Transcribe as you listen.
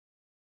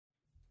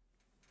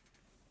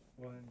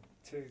One,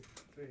 two,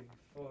 three,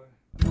 four.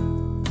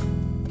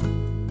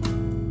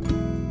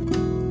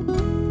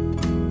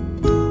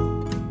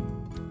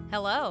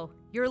 Hello,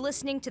 you're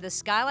listening to the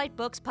Skylight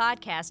Books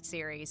podcast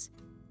series.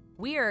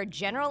 We are a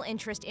general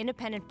interest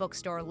independent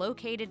bookstore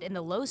located in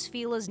the Los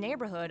Feliz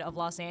neighborhood of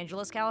Los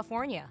Angeles,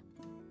 California.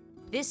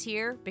 This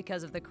year,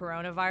 because of the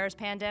coronavirus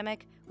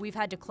pandemic, we've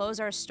had to close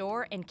our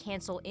store and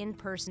cancel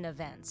in-person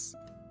events.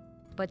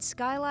 But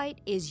Skylight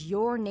is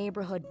your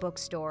neighborhood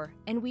bookstore,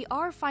 and we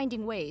are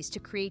finding ways to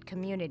create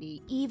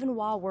community even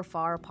while we're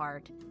far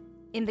apart.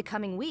 In the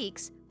coming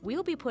weeks,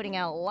 we'll be putting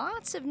out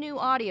lots of new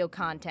audio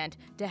content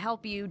to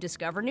help you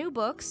discover new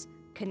books,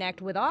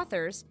 connect with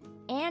authors,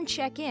 and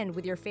check in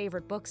with your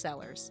favorite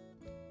booksellers.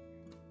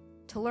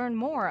 To learn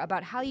more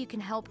about how you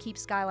can help keep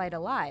Skylight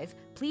alive,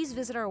 please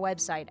visit our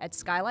website at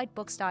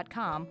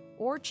skylightbooks.com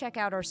or check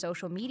out our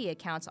social media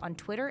accounts on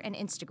Twitter and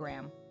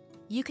Instagram.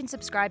 You can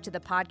subscribe to the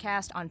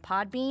podcast on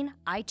Podbean,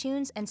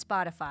 iTunes, and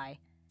Spotify.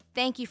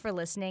 Thank you for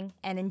listening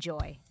and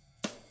enjoy.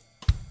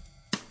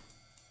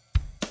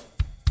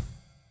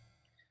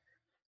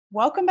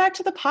 Welcome back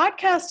to the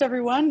podcast,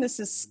 everyone. This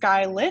is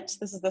Skylit.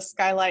 This is the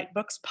Skylight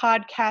Books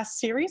podcast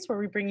series where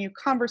we bring you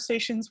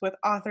conversations with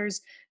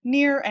authors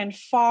near and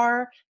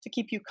far to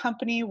keep you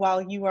company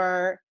while you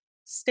are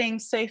staying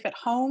safe at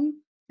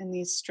home in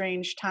these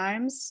strange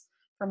times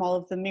from all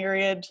of the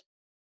myriad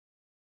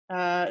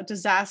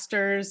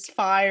disasters,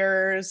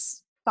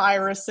 fires,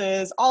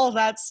 viruses, all of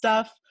that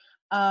stuff.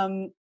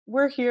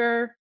 We're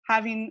here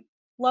having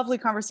lovely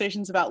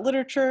conversations about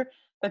literature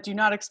that do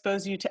not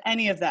expose you to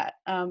any of that.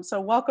 So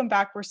welcome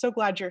back. We're so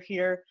glad you're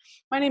here.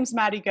 My name is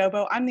Maddie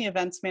Gobo. I'm the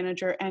events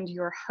manager and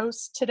your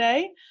host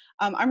today.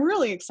 I'm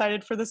really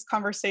excited for this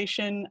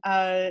conversation.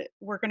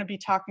 We're going to be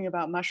talking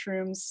about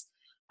mushrooms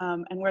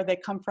and where they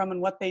come from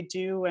and what they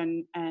do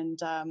and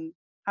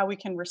how we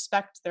can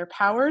respect their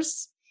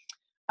powers.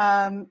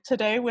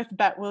 Today with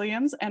Bette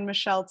Williams and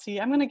Michelle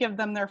T. I'm going to give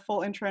them their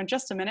full intro in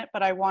just a minute,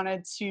 but I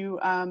wanted to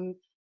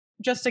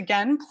just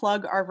again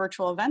plug our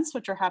virtual events,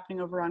 which are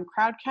happening over on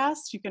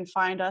Crowdcast. You can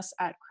find us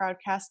at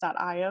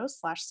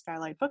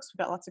crowdcast.io/skylightbooks. We've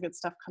got lots of good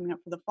stuff coming up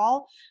for the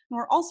fall. And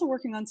we're also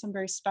working on some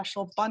very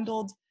special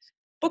bundled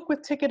book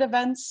with ticket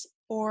events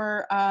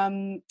for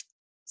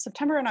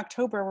September and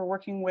October. We're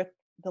working with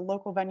the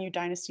local venue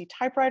Dynasty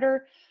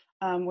Typewriter,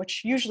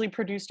 which usually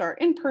produced our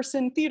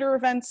in-person theater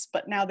events,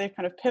 but now they've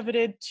kind of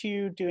pivoted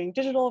to doing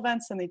digital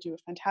events, and they do a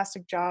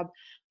fantastic job.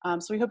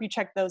 So we hope you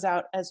check those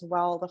out as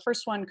well. The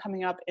first one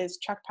coming up is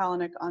Chuck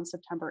Palahniuk on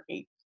September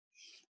 8th.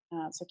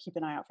 So keep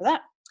an eye out for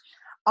that.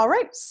 All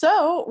right,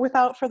 so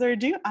without further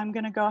ado, I'm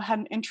going to go ahead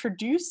and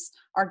introduce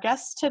our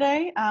guests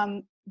today.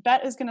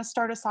 Bette is going to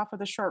start us off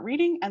with a short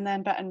reading, and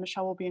then Bette and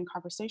Michelle will be in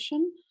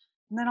conversation.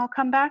 And then I'll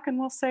come back and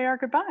we'll say our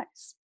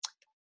goodbyes.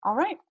 All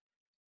right.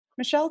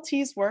 Michelle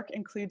T's work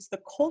includes the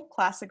cult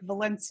classic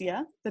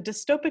Valencia, the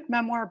dystopic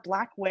memoir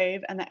Black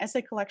Wave, and the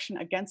essay collection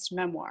Against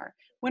Memoir,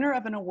 winner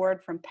of an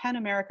award from PEN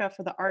America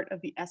for the art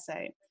of the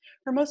essay.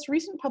 Her most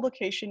recent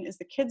publication is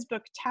the kids'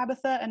 book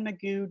Tabitha and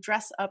Magoo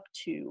Dress Up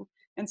 2,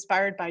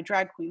 inspired by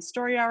Drag Queen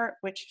Story Hour,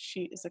 which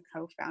she is a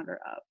co-founder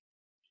of.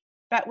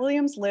 Bette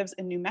Williams lives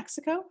in New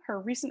Mexico.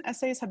 Her recent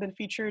essays have been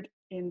featured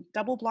in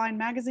Double Blind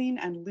Magazine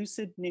and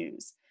Lucid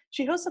News.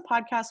 She hosts a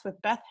podcast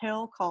with Beth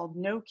Hill called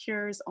No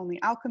Cures, Only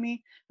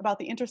Alchemy, about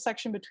the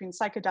intersection between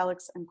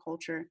psychedelics and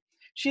culture.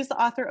 She is the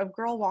author of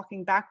Girl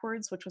Walking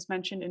Backwards, which was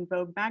mentioned in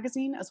Vogue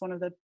magazine as one of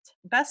the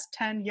best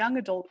 10 young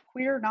adult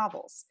queer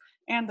novels,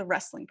 and The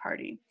Wrestling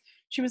Party.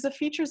 She was a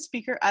featured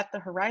speaker at the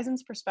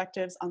Horizons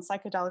Perspectives on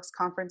Psychedelics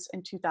Conference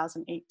in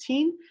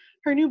 2018.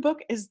 Her new book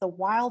is The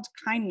Wild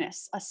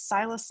Kindness, a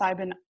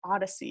psilocybin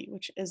odyssey,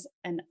 which is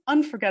an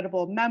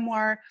unforgettable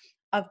memoir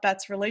of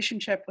Bette's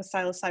relationship with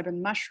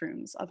psilocybin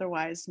mushrooms,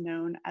 otherwise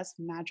known as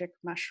magic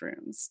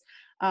mushrooms.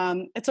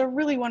 It's a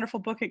really wonderful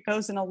book. It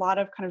goes in a lot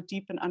of kind of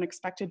deep and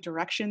unexpected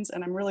directions,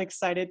 and I'm really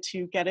excited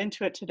to get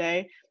into it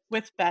today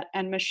with Bette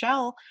and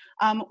Michelle.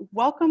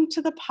 Welcome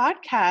to the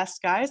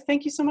podcast, guys.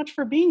 Thank you so much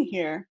for being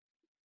here.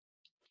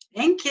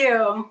 Thank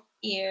you.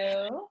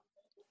 You.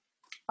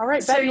 All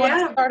right, Bette, you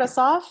want to start us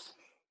off?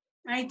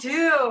 I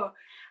do.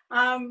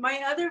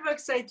 My other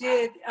books I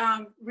did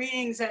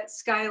readings at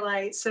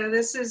Skylight, so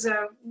this is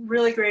a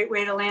really great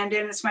way to land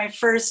in. It's my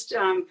first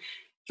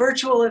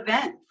virtual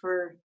event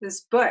for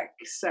this book,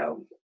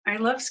 so I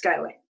love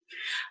Skylight.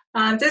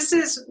 This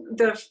is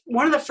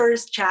one of the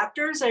first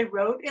chapters I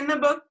wrote in the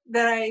book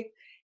that I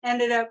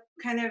ended up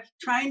kind of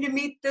trying to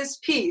meet this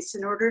piece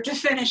in order to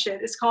finish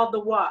it. It's called The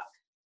Walk.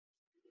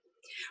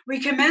 We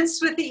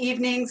commenced with the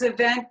evening's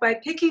event by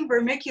picking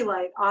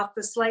vermiculite off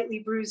the slightly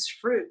bruised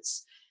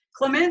fruits.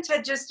 Clement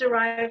had just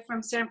arrived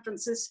from San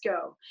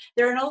Francisco.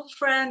 They're an old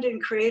friend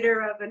and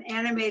creator of an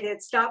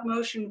animated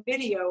stop-motion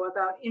video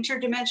about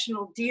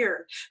interdimensional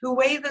deer who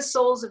weigh the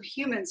souls of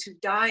humans who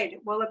died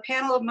while a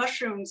panel of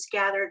mushrooms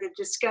gather to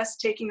discuss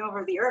taking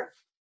over the earth.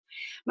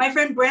 My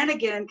friend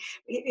Brannigan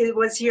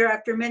was here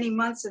after many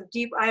months of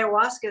deep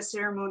ayahuasca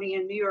ceremony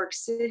in New York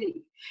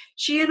City.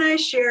 She and I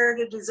shared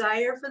a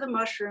desire for the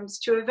mushrooms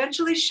to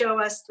eventually show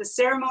us the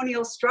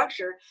ceremonial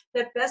structure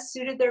that best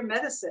suited their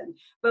medicine,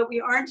 but we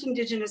aren't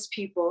indigenous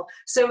people,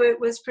 so it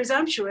was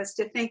presumptuous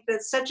to think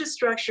that such a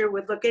structure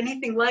would look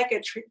anything like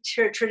a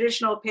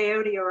traditional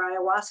peyote or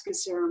ayahuasca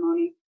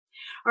ceremony.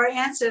 Our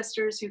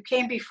ancestors who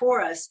came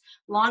before us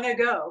long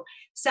ago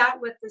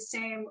sat with the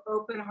same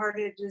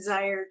open-hearted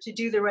desire to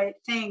do the right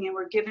thing and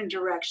were given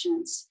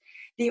directions.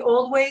 The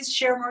old ways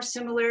share more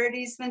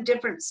similarities than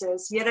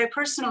differences, yet I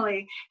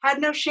personally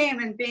had no shame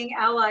in being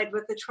allied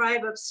with the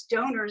tribe of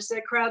stoners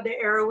that crowd the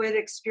Arrowhead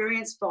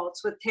experience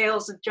vaults with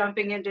tales of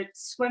jumping into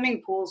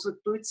swimming pools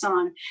with boots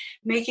on,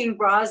 making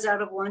bras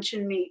out of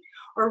luncheon meat,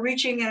 or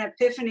reaching an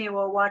epiphany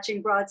while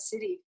watching Broad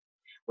City.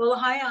 Well,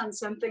 high on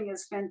something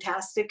as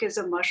fantastic as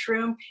a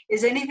mushroom,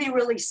 is anything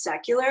really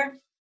secular?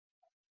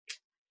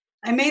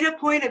 I made a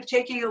point of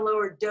taking a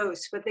lower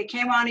dose, but they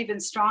came on even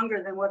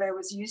stronger than what I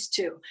was used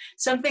to.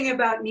 Something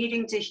about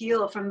needing to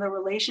heal from the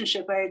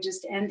relationship I had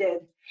just ended.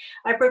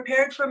 I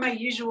prepared for my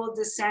usual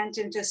descent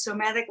into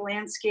somatic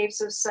landscapes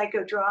of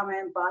psychodrama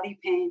and body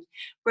pain.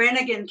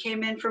 Brannigan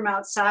came in from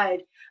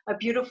outside, a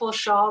beautiful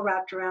shawl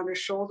wrapped around her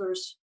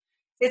shoulders.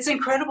 "It's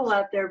incredible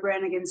out there,"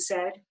 Brannigan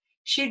said.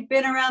 She'd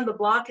been around the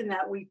block in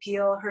that wheat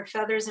peel, her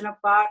feathers in a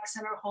box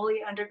and her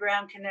holy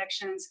underground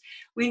connections.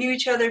 We knew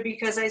each other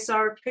because I saw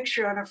her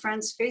picture on a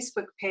friend's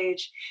Facebook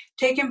page.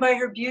 Taken by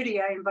her beauty,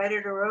 I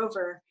invited her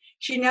over.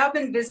 She'd now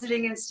been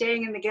visiting and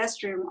staying in the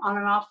guest room on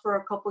and off for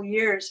a couple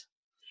years.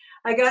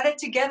 I got it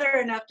together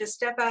enough to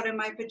step out in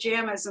my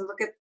pajamas and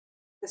look at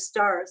the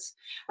stars.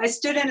 I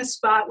stood in a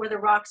spot where the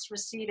rocks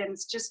recede and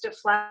it's just a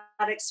flat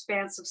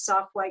expanse of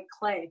soft white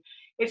clay.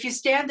 If you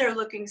stand there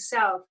looking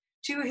south,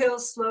 2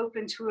 hills slope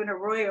into an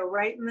arroyo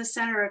right in the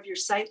center of your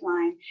sight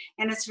line,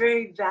 and it's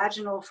very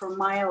vaginal for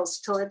miles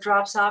till it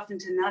drops off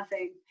into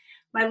nothing.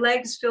 My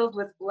legs filled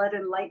with blood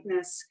and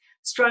lightness,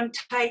 strung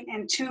tight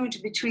and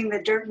tuned between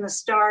the dirt and the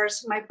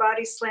stars, my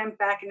body slammed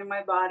back into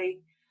my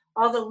body.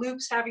 All the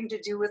loops having to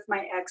do with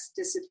my ex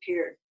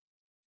disappeared.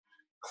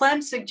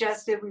 Clem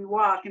suggested we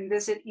walk and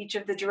visit each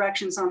of the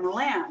directions on the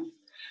land.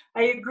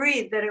 I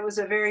agreed that it was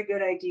a very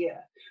good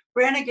idea.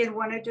 Brannigan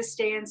wanted to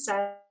stay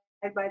inside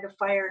by the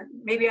fire.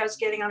 Maybe I was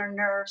getting on her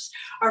nerves.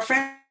 Our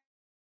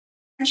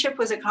friendship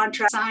was a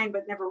contract signed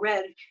but never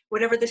read.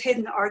 Whatever the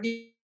hidden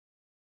arguments,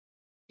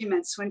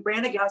 when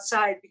Brannigan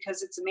outside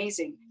because it's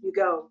amazing, you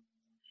go.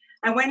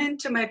 I went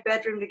into my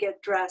bedroom to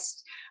get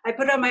dressed. I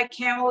put on my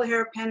camel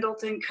hair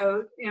Pendleton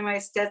coat and my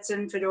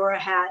Stetson fedora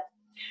hat.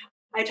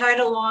 I tied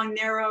a long,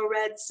 narrow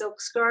red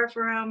silk scarf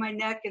around my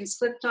neck and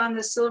slipped on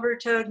the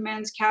silver-toed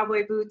men's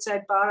cowboy boots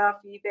I'd bought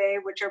off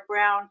eBay, which are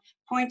brown,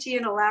 pointy,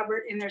 and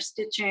elaborate in their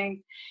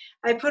stitching.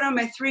 I put on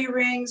my 3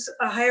 rings,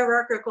 a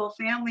hierarchical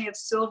family of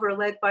silver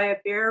led by a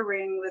bear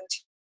ring with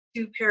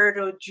 2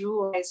 peridot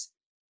jewels.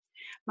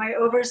 My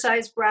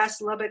oversized brass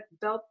Lubbock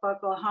belt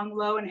buckle hung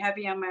low and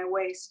heavy on my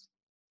waist.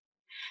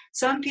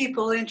 Some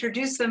people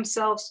introduce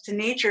themselves to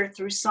nature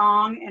through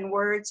song and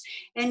words,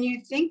 and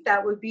you'd think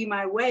that would be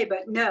my way,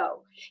 but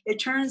no. It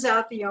turns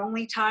out the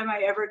only time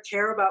I ever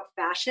care about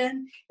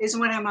fashion is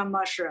when I'm on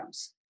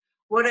mushrooms.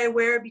 What I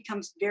wear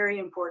becomes very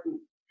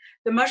important.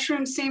 The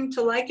mushrooms seem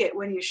to like it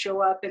when you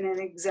show up in an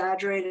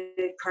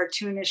exaggerated,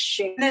 cartoonish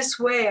shape. In this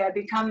way, I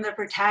become the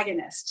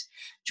protagonist,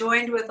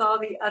 joined with all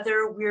the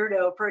other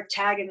weirdo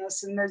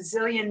protagonists in the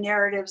zillion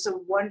narratives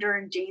of wonder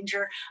and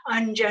danger,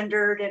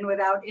 ungendered and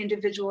without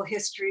individual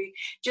history,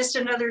 just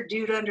another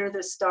dude under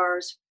the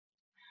stars.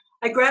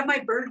 I grabbed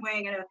my bird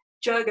wing and a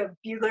jug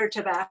of Bugler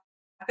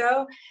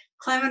tobacco.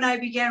 Clem and I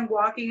began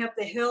walking up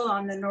the hill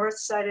on the north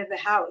side of the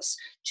house.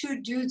 2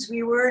 dudes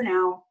we were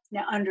now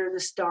under the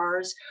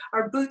stars,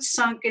 our boots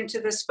sunk into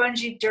the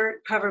spongy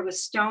dirt covered with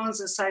stones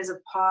the size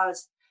of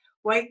paws.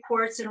 White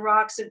quartz and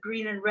rocks of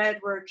green and red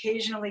were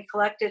occasionally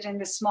collected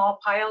into small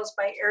piles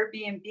by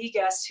Airbnb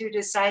guests who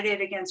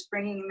decided against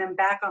bringing them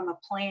back on the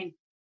plane.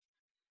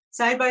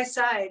 Side by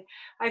side,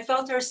 I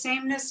felt our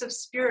sameness of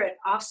spirit,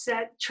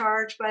 offset,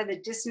 charged by the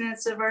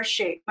dissonance of our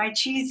shape. My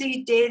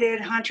cheesy,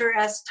 dated, Hunter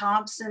S.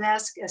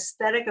 Thompson-esque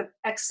aesthetic of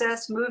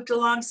excess moved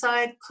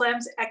alongside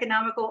Clem's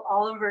economical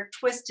Oliver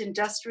Twist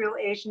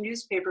industrial-age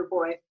newspaper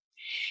boy.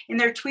 In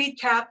their tweed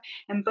cap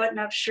and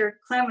button-up shirt,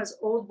 Clem was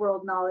old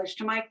world knowledge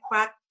to my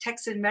quack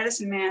Texan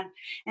medicine man,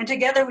 and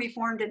together we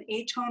formed an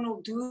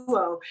atonal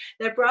duo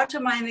that brought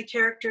to mind the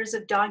characters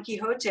of Don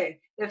Quixote,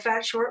 the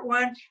fat short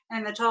one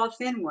and the tall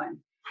thin one.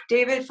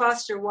 David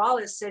Foster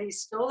Wallace said he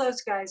stole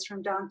those guys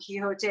from Don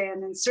Quixote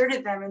and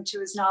inserted them into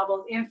his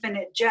novel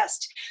Infinite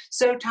Jest,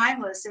 so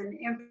timeless and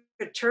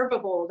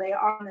imperturbable they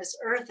are on this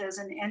earth as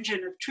an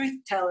engine of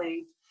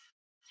truth-telling.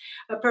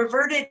 A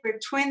perverted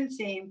twin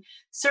theme,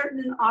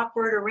 certain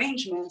awkward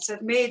arrangements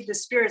have made the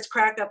spirits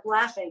crack up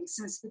laughing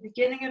since the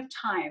beginning of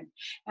time,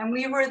 and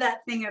we were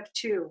that thing of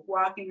 2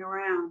 walking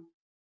around.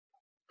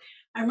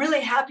 I'm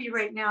really happy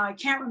right now. I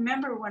can't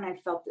remember when I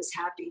felt this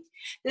happy.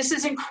 This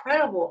is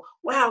incredible.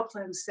 Wow,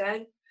 Clem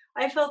said.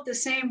 I felt the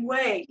same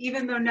way,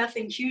 even though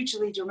nothing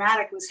hugely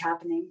dramatic was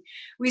happening.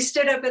 We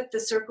stood up at the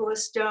Circle of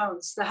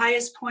Stones, the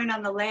highest point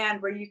on the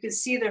land where you could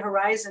see the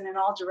horizon in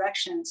all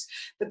directions,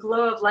 the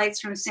glow of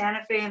lights from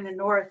Santa Fe in the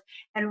north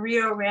and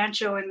Rio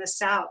Rancho in the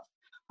south.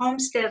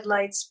 Homestead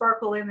lights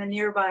sparkle in the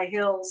nearby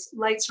hills.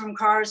 Lights from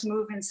cars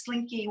move in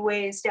slinky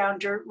ways down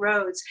dirt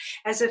roads,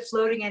 as if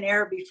floating in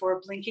air before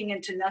blinking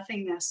into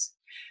nothingness.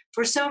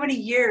 For so many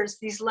years,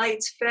 these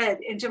lights fed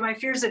into my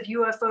fears of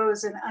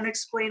UFOs and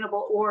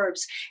unexplainable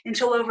orbs,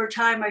 until over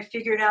time I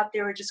figured out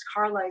they were just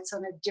car lights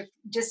on a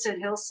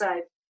distant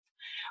hillside.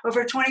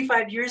 Over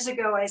 25 years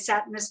ago, I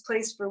sat in this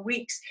place for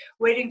weeks,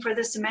 waiting for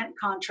the cement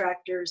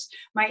contractors,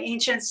 my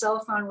ancient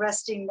cell phone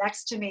resting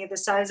next to me the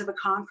size of a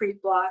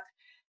concrete block.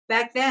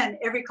 Back then,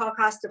 every call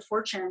cost a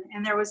fortune,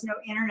 and there was no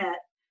internet.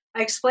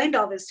 I explained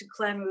all this to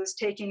Clem, who was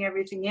taking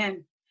everything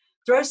in.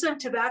 Throw some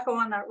tobacco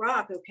on that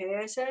rock, okay,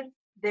 I said.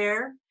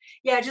 There?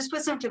 Yeah, just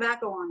put some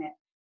tobacco on it.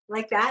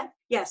 Like that?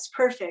 Yes,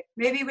 perfect.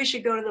 Maybe we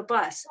should go to the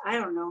bus. I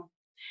don't know.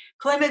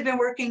 Clem had been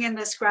working in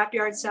the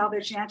scrapyard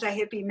salvage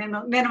anti-hippie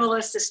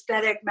minimalist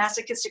aesthetic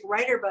masochistic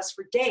writer bus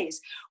for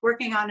days,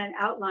 working on an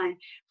outline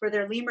for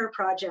their lemur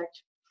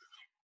project.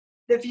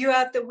 The view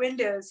out the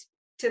windows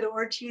to the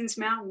Ortines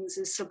Mountains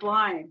is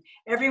sublime.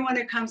 Everyone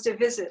who comes to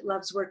visit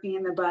loves working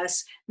in the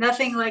bus.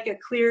 Nothing like a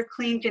clear,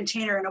 clean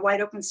container in a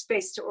wide open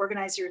space to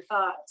organize your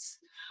thoughts.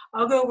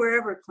 I'll go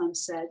wherever, Clem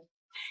said.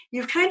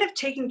 You've kind of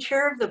taken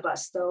care of the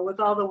bus, though, with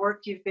all the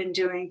work you've been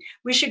doing.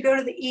 We should go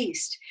to the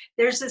east.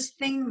 There's this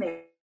thing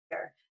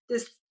there.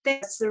 This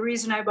thing, that's the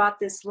reason I bought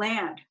this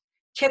land.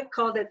 Kip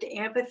called it the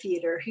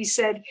amphitheater. He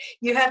said,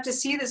 you have to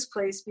see this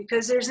place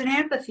because there's an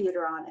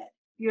amphitheater on it.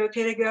 You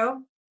okay to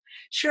go?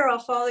 Sure, I'll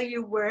follow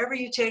you wherever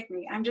you take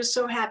me. I'm just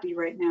so happy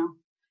right now.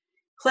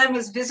 Clem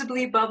was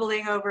visibly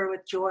bubbling over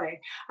with joy.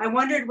 I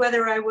wondered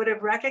whether I would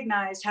have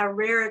recognized how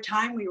rare a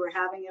time we were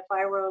having if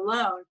I were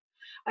alone.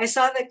 I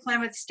saw that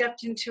Clem had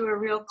stepped into a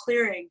real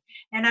clearing,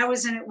 and I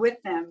was in it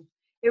with them.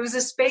 It was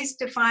a space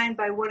defined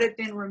by what had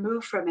been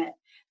removed from it,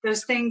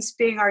 those things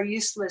being our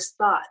useless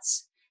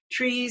thoughts.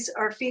 Trees,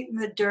 our feet in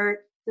the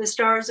dirt, the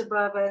stars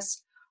above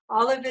us,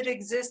 all of it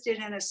existed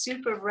in a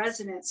soup of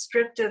resonance,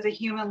 stripped of the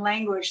human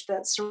language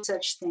that sorts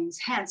such things.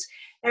 Hence,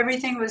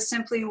 everything was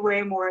simply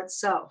way more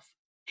itself.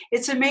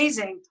 It's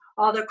amazing,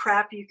 all the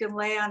crap you can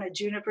lay on a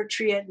juniper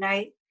tree at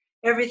night.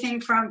 Everything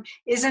from,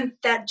 isn't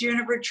that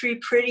juniper tree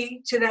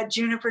pretty, to that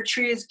juniper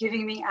tree is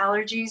giving me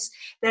allergies,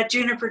 that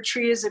juniper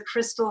tree is a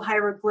crystal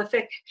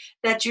hieroglyphic,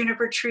 that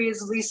juniper tree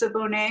is Lisa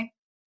Bonet,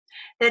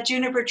 that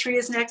juniper tree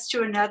is next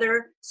to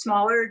another,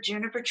 smaller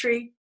juniper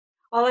tree.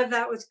 All of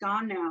that was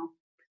gone now.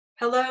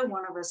 Hello,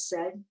 one of us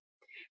said.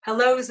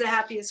 Hello is the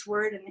happiest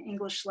word in the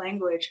English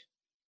language.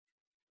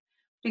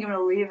 I think I'm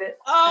going to leave it.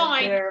 Oh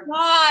my God,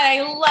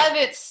 I love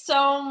it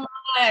so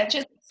much.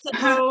 It's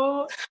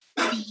so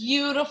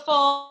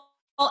beautiful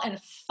and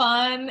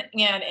fun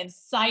and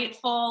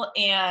insightful,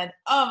 and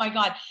oh my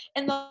God.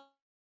 And the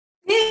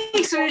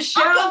Thanks,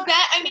 Michelle.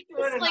 I mean,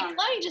 it's like, let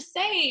me just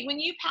say, when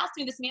you passed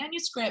me this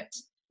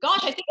manuscript,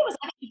 gosh, I think it was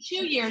actually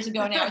 2 years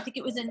ago now. I think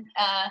it was in,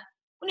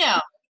 no,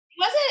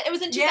 was it? It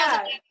was in 2000.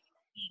 Yeah.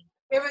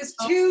 It was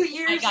 2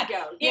 years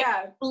ago.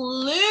 Yeah. It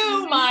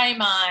blew my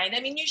mind.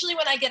 I mean, usually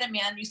when I get a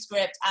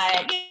manuscript,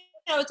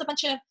 it's a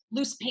bunch of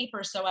loose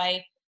paper. So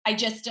I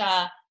just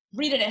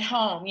read it at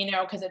home,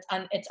 because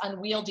it's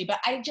unwieldy. But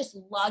I just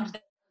loved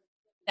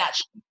that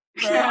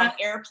on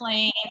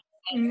airplane.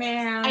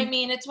 Man. I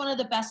mean, it's one of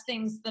the best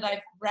things that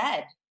I've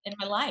read in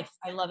my life.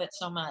 I love it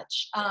so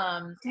much.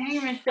 Dang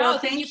it, Phil,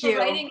 thank you for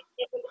writing.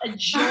 It was a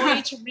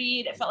joy to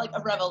read. It felt like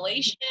a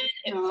revelation.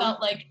 It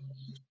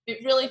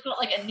really felt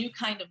like a new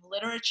kind of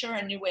literature,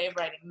 a new way of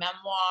writing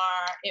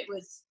memoir. It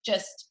was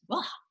just,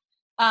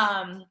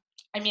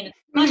 it's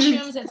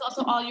mushrooms. It's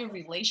also all your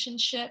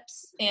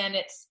relationships, and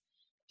it's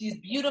these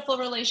beautiful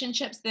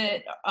relationships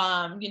that,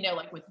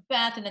 like with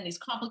Beth, and then these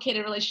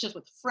complicated relationships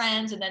with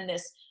friends, and then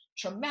this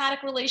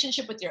traumatic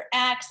relationship with your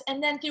ex,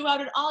 and then throughout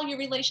it all, your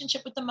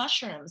relationship with the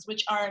mushrooms,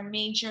 which are a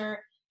major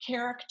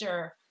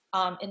character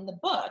in the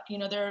book.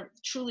 They're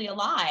truly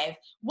alive.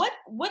 What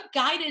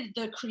guided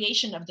the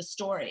creation of the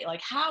story?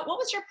 Like, what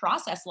was your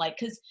process like?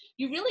 Because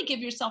you really give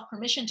yourself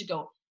permission to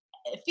go,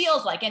 it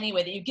feels like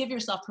anyway, that you give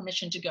yourself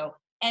permission to go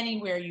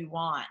anywhere you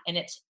want, and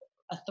it's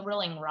a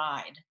thrilling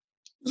ride.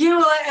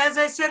 As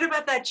I said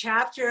about that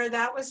chapter,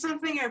 that was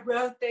something I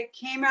wrote that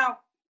came out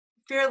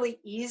fairly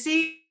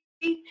easy.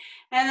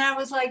 And I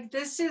was like,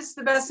 this is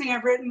the best thing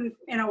I've written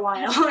in a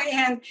while.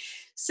 And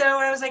so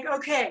I was like,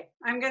 okay,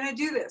 I'm going to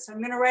do this. I'm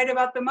going to write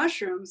about the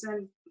mushrooms.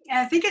 And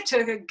I think it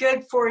took a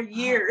good 4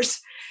 years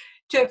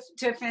to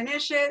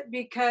finish it,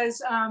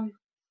 because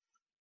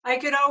I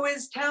could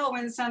always tell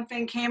when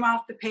something came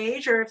off the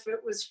page or if it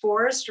was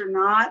forced or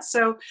not.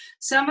 So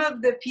some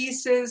of the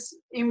pieces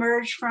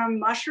emerged from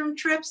mushroom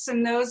trips,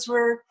 and those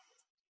were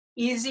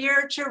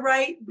easier to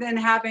write than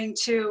having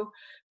to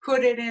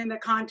put it in the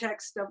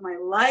context of my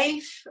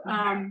life.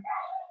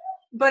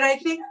 But I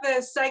think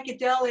the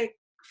psychedelic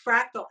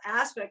fractal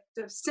aspect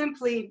of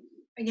simply,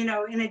 you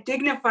know, in a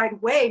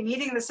dignified way,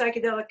 meeting the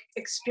psychedelic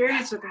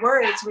experience with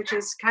words, which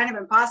is kind of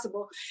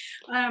impossible,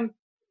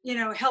 you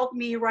know, helped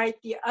me write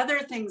the other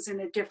things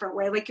in a different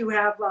way. Like you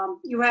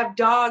have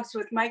dogs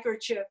with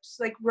microchips.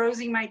 Like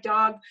Rosie, my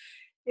dog,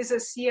 is a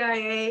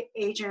CIA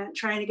agent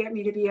trying to get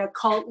me to be a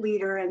cult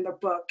leader in the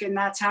book. And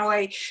that's how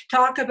I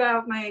talk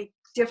about my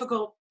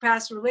difficult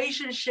past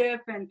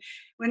relationship and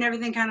when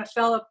everything kind of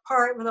fell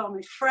apart with all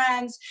my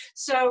friends.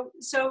 So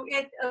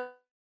it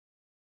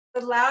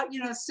allowed,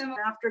 you know,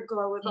 similar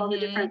afterglow with all the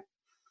different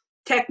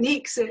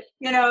techniques.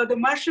 You know, the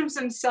mushrooms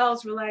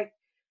themselves were like,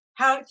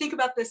 think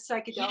about this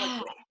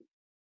psychedelically.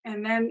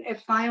 And then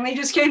it finally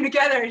just came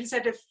together. I just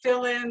had to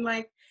fill in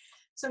like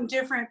some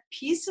different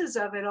pieces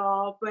of it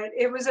all, but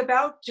it was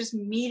about just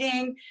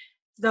meeting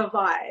the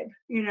vibe.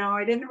 You know,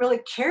 I didn't really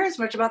care as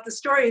much about the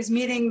story as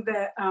meeting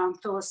the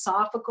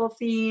philosophical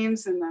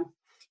themes and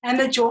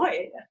the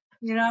joy.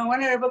 You know, I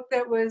wanted a book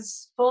that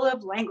was full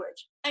of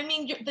language. I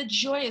mean, the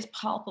joy is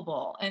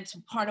palpable, and it's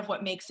part of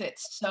what makes it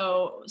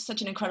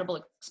such an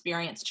incredible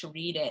experience to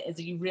read it, is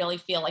that you really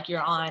feel like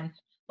you're on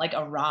like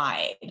a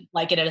ride,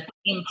 like at a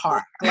theme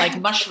park, like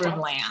Mushroom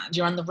Land.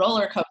 You're on the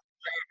roller coaster.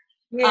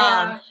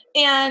 Yeah.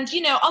 And,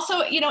 you know,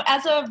 also, you know,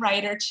 as a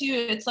writer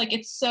too, it's like,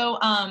 it's so,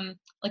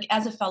 like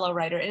as a fellow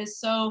writer, it's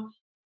so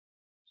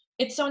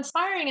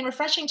inspiring and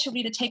refreshing to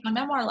read a take on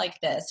memoir like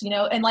this, you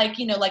know, and like,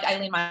 you know, like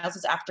Eileen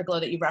Miles's Afterglow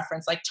that you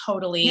referenced, like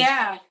totally,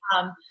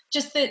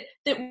 just that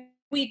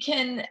we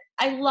can,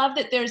 I love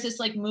that there's this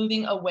like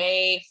moving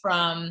away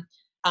from,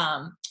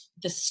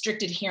 the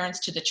strict adherence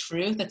to the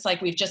truth. It's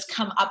like, we've just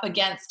come up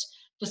against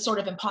the sort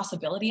of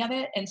impossibility of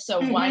it. And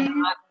so why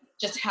not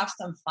just have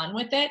some fun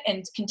with it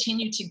and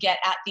continue to get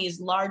at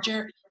these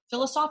larger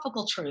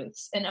philosophical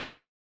truths and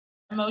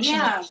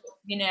emotional,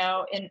 you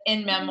know,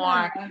 in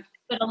memoir,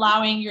 but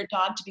allowing your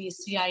dog to be a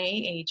CIA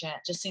agent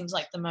just seems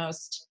like the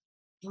most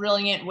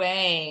brilliant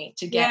way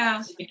to get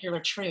a particular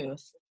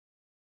truth.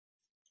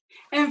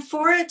 And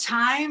for a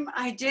time,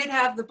 I did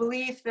have the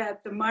belief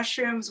that the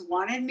mushrooms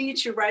wanted me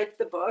to write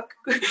the book,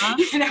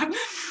 you know,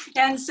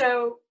 and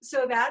so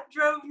that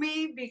drove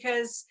me,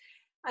 because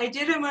I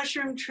did a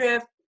mushroom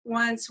trip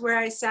once where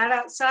I sat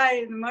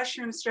outside and the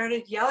mushrooms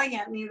started yelling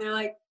at me. They're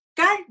like,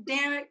 "God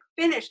damn it,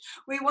 finish.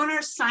 We want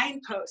our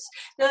signposts."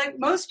 They're like,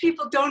 most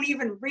people don't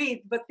even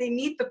read, but they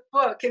need the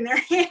book in their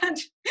hand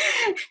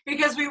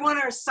because we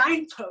want our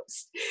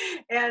signpost.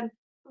 And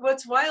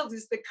what's wild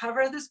is the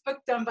cover of this book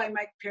done by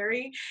Mike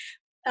Perry.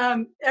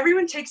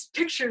 Everyone takes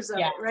pictures of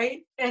it,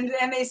 right? And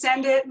they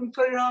send it and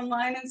put it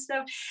online and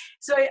stuff.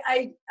 So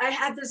I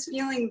had this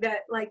feeling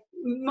that like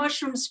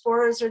mushroom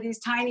spores are these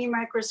tiny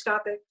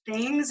microscopic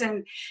things,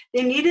 and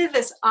they needed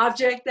this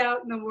object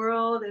out in the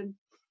world. And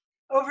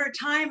over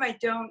time, I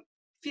don't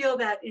feel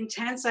that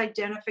intense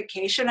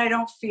identification. I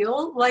don't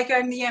feel like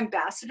I'm the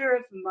ambassador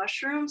of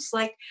mushrooms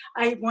like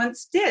I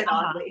once did,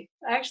 oddly.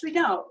 I actually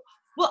don't.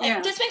 Well,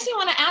 this makes me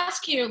want to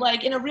ask you,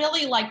 like, in a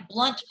really like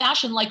blunt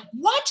fashion, like,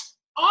 what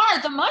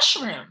are the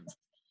mushrooms?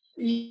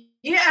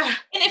 Yeah.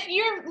 And if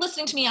you're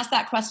listening to me ask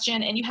that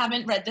question and you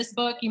haven't read this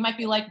book, you might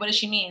be like, what does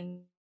she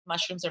mean?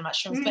 Mushrooms are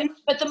mushrooms.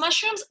 But the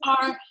mushrooms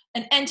are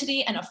an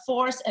entity and a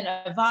force and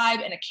a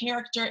vibe and a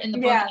character in the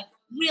book.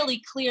 It's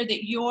really clear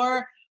that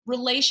your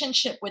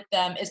relationship with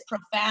them is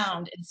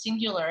profound and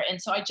singular.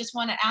 And so I just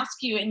want to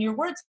ask you, in your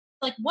words,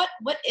 like, what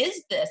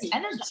is this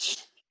energy?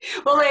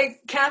 Well,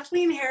 like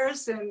Kathleen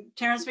Harrison,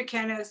 Terence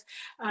McKenna's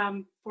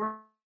former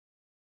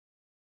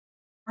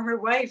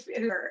wife,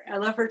 I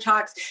love her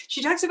talks.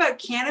 She talks about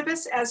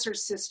cannabis as her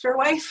sister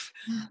wife.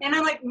 And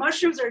I'm like,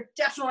 mushrooms are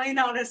definitely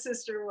not a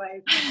sister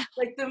wife.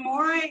 Like, the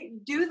more I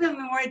do them,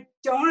 the more I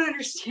don't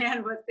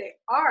understand what they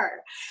are.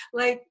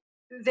 Like,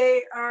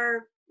 they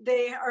are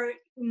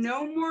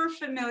no more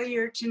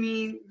familiar to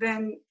me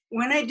than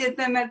when I did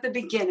them at the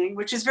beginning,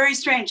 which is very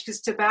strange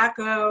because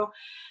tobacco,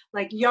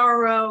 like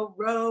yarrow,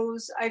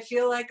 rose, I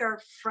feel like are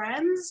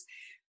friends,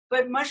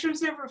 but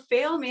mushrooms never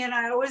fail me. And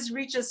I always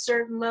reach a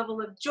certain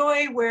level of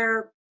joy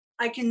where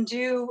I can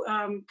do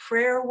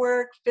prayer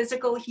work,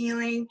 physical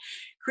healing,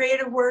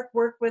 creative work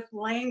with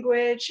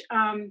language.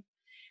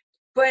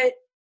 But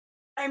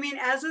I mean,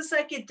 as a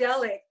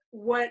psychedelic,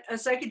 what a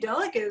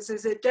psychedelic is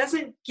it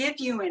doesn't give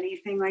you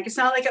anything. Like, it's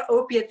not like an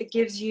opiate that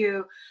gives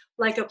you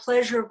like a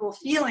pleasurable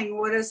feeling.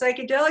 What a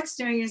psychedelic's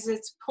doing is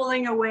it's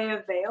pulling away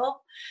a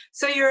veil.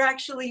 So you're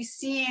actually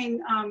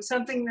seeing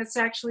something that's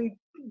actually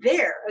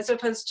there, as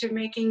opposed to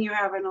making you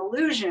have an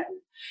illusion.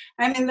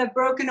 I mean, the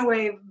broken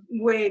away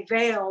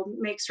veil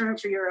makes room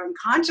for your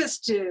unconscious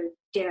to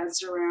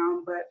dance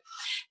around, but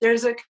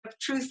there's a kind of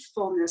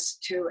truthfulness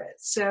to it.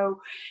 So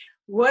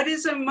what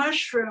is a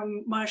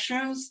mushroom?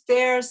 Mushrooms,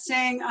 they're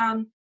saying,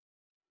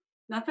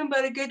 nothing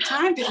but a good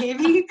time,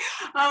 baby.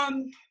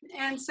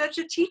 And such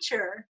a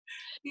teacher.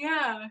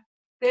 Yeah,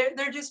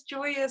 they're just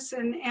joyous.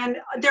 And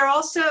they're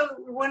also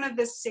one of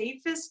the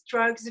safest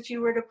drugs if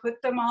you were to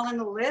put them all in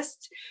a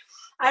list.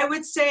 I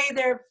would say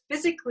they're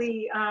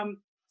physically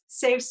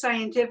safe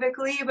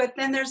scientifically, but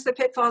then there's the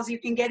pitfalls you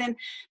can get in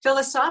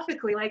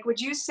philosophically. Like, would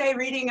you say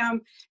reading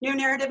new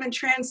narrative and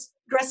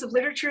transgressive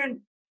literature and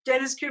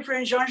Dennis Cooper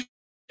and Jean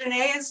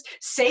Genet is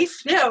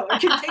safe? No,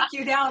 it can take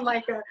you down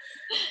like a,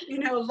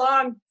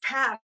 long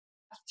path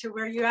to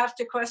where you have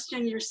to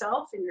question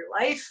yourself and your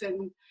life.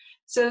 And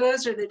so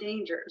those are the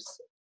dangers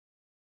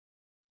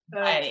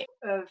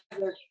of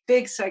the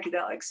big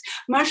psychedelics.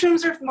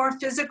 Mushrooms are more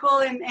physical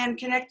and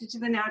connected to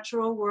the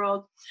natural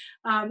world.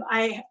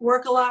 I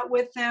work a lot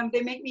with them.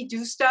 They make me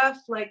do stuff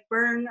like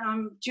burn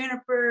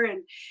juniper,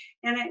 and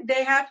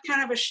they have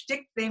kind of a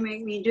shtick they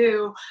make me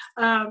do,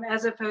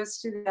 as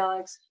opposed to the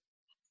psychedelics.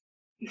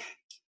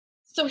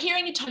 So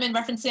hearing you come in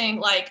referencing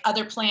like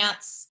other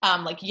plants,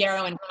 like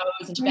yarrow and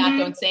rose and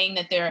tobacco, and saying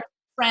that they're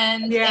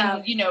friends,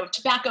 and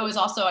tobacco is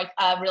also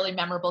a really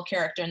memorable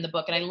character in the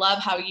book, and I love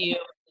how you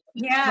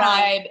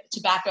describe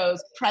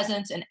tobacco's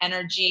presence and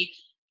energy.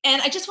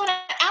 And I just want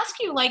to ask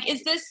you, like,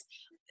 this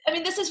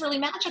is really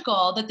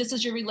magical that this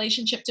is your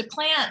relationship to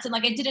plants, and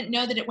like I didn't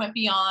know that it went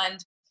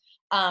beyond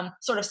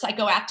sort of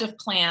psychoactive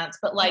plants,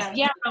 but like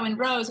yarrow and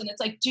rose, and it's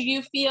like, do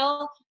you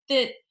feel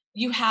that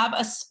you have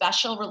a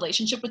special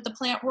relationship with the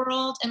plant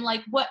world, and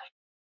like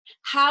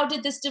how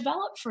did this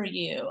develop for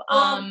you?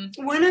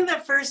 One of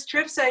the first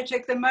trips I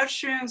took, the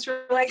mushrooms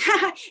were like,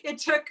 it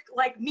took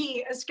like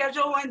me, a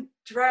Schedule I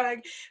drug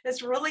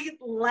that's really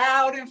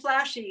loud and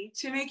flashy,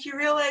 to make you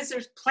realize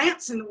there's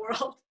plants in the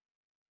world.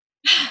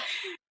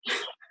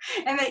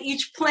 And that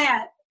each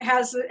plant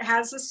has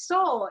a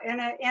soul and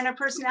a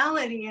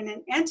personality and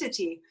an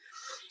entity.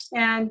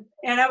 And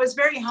I was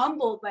very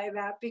humbled by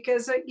that,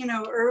 because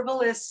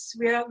herbalists,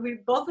 we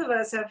both of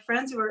us have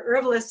friends who are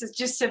herbalists that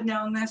just have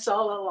known this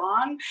all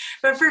along.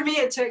 But for me,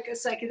 it took a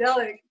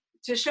psychedelic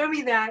to show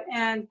me that.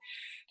 And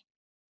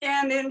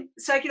in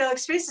psychedelic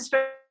space,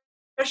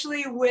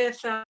 especially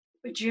with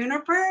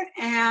juniper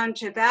and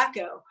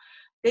tobacco,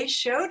 they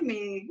showed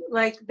me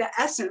like the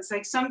essence.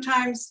 Like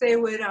sometimes they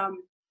would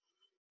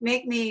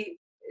make me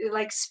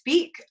like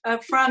speak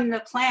from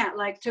the plant.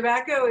 Like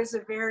tobacco is a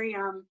very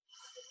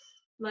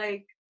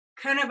like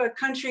kind of a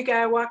country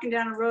guy walking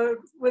down a road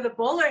with a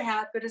bowler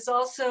hat, but it's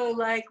also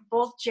like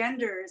both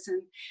genders,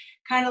 and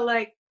kind of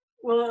like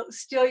will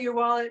steal your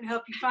wallet and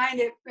help you find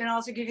it, and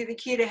also give you the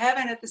key to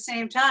heaven at the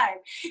same time,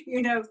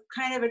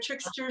 kind of a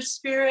trickster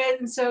spirit.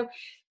 And so,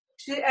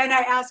 and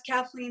I asked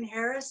Kathleen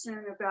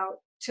Harrison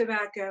about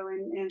tobacco,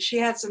 and she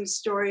had some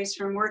stories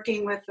from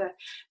working with the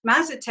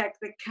Mazatec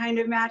that kind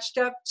of matched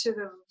up to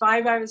the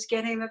vibe I was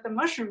getting that the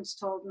mushrooms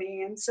told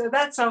me. And so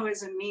that's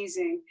always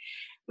amazing.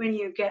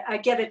 When I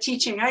got a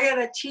teaching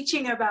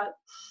about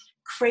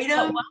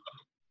kratom,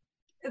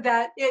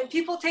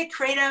 people take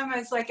kratom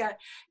as like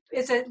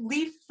it's a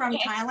leaf from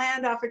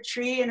Thailand off a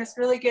tree, and it's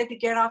really good to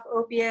get off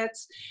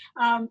opiates.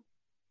 I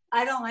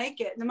don't like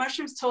it. The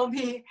mushrooms told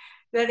me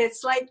that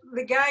it's like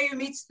the guy who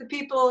meets the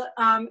people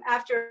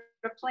after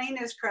a plane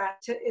is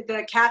crashed,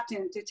 the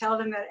captain, to tell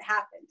them that it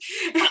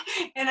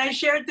happened. And I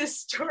shared this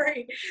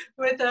story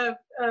with a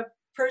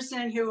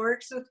person who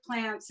works with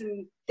plants,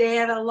 and they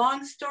had a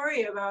long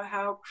story about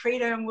how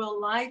kratom will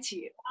lie to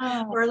you,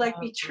 or like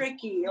be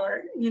tricky,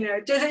 or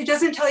it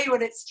doesn't tell you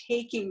what it's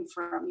taking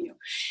from you.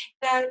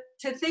 That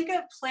to think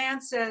of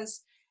plants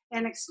as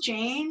an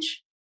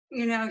exchange,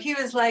 he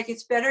was like,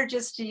 it's better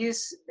just to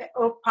use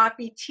oak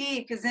poppy tea,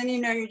 because then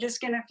you're just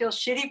going to feel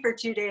shitty for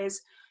 2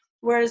 days.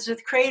 Whereas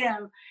with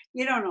kratom,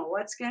 you don't know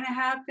what's going to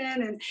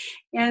happen.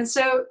 And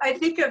so I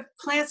think of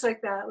plants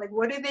like that. Like,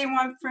 what do they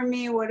want from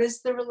me? What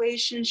is the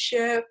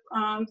relationship?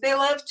 They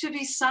love to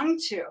be sung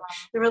to.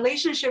 The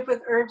relationship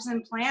with herbs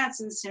and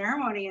plants in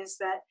ceremony is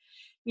that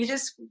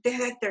they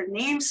like their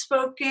name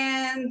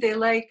spoken. They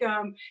like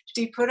to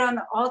be put on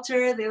the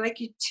altar. They like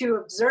you to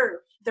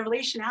observe the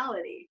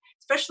relationality,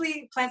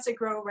 especially plants that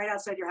grow right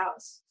outside your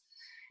house.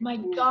 My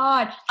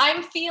God,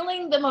 I'm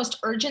feeling the most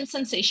urgent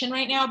sensation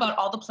right now about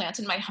all the plants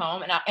in my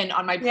home and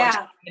on my porch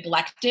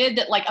neglected,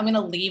 that like I'm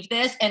gonna leave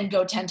this and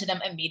go tend to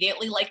them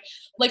immediately. Like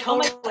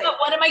totally. Oh my God,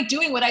 what am I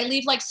doing? Would I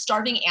leave like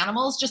starving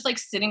animals just like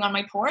sitting on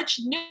my porch?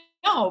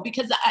 No,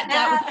 because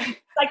that would be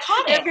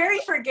psychotic. They're very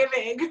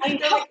forgiving.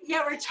 They're like,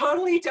 we're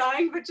totally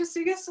dying, but just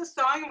sing us a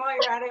song, and while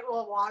you're at it,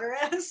 we'll water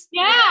us.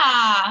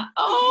 Yeah.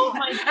 Oh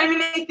my God. I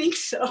mean, I think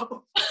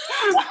so.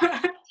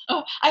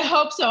 Oh, I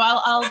hope so.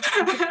 I'll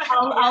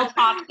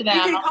talk to them.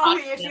 You can call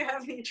me if you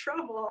have any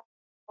trouble.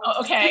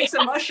 Okay. Take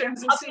some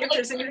mushrooms and see if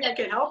there's anything I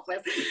can help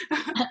with.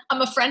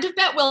 I'm a friend of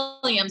Bette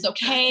Williams,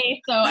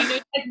 okay? So I know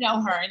you guys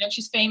know her. I know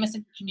she's famous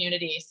in the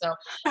community. So,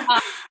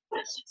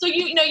 so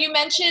you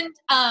mentioned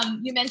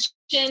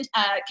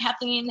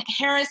Kathleen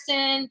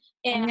Harrison,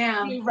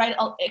 and you write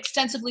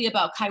extensively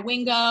about Kai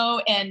Wingo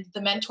and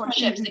the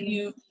mentorships that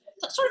you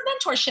sort of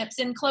mentorships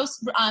and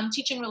close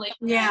teaching relationships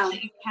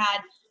that you've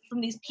had from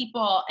these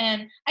people.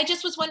 And I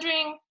just was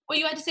wondering what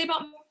you had to say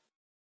about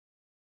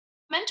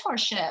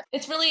mentorship.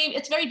 It's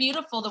very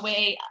beautiful the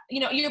way,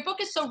 your book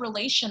is so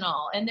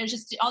relational, and there's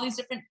just all these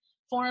different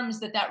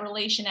forms that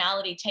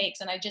relationality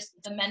takes. And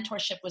the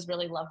mentorship was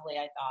really lovely,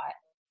 I thought.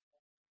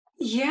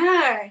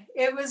 Yeah,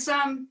 it was,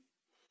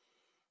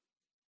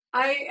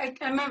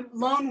 I'm a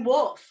lone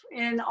wolf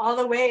in all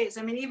the ways.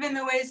 I mean, even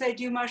the ways I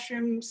do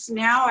mushrooms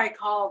now, I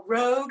call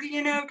rogue,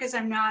 because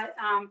I'm not,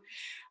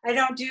 I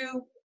don't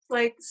do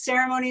like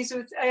ceremonies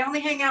I only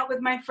hang out with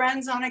my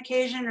friends on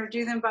occasion or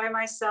do them by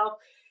myself.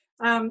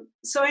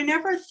 So I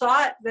never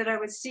thought that I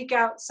would seek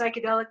out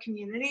psychedelic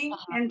community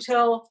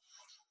until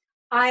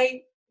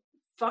I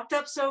fucked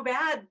up so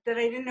bad that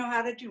I didn't know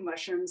how to do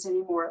mushrooms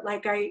anymore.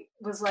 Like I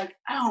was like,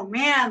 oh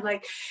man,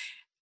 like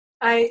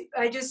I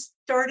just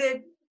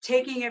started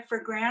taking it for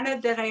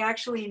granted that I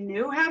actually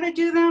knew how to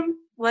do them.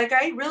 Like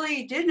I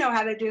really did know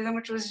how to do them,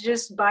 which was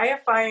just by a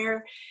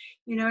fire,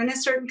 in a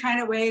certain kind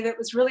of way that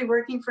was really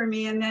working for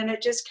me. And then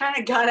it just kind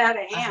of got out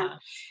of hand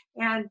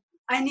and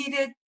I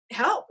needed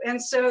help.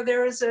 And so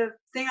there was a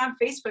thing on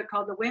Facebook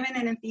called the Women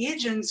and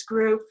Entheogens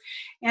group.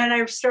 And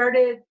I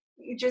started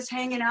just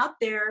hanging out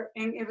there,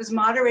 and it was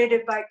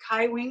moderated by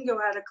Kai Wingo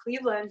out of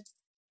Cleveland.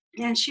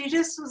 And she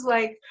just was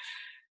like,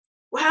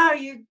 wow,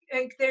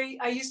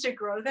 I used to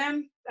grow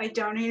them. I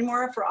don't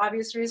anymore for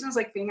obvious reasons,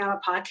 like being on a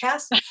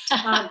podcast.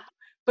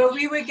 But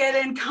we would get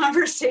in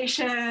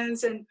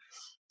conversations, and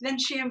then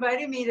she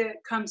invited me to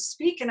come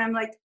speak. And I'm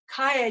like,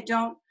 Kai,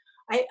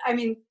 I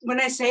mean,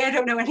 when I say I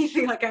don't know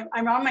anything, like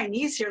I'm on my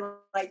knees here,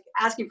 like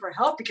asking for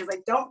help because I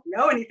don't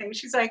know anything.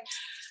 She's like,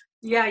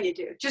 yeah, you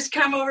do. Just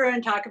come over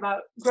and talk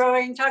about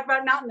growing, talk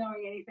about not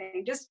knowing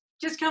anything. Just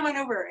come on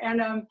over.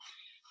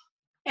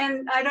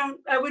 And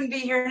I wouldn't be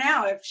here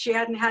now if she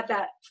hadn't had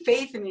that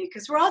faith in me,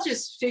 because we're all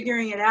just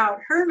figuring it out.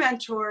 Her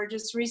mentor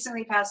just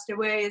recently passed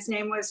away. His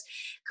name was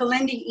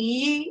Kalindi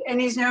E, and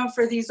he's known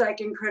for these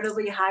like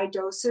incredibly high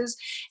doses.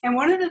 And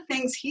one of the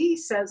things he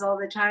says all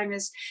the time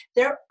is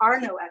there are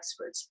no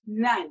experts,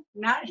 none,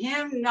 not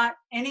him, not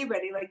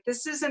anybody. Like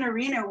this is an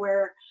arena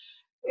where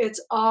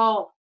it's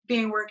all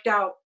being worked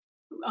out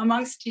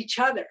amongst each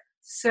other.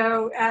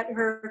 So at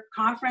her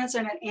conference,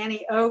 I met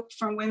Annie Oak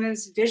from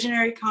Women's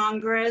Visionary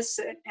Congress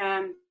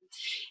and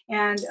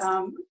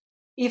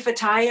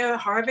Ifataya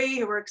Harvey,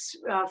 who works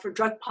for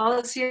Drug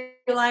Policy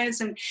Alliance.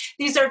 And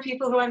these are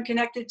people who I'm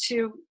connected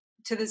to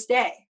this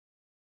day.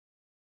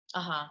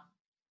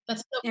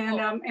 That's so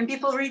cool. And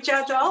people reach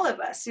out to all of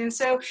us. And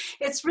so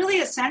it's really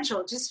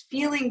essential, just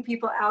feeling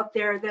people out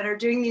there that are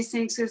doing these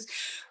things. Because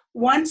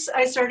once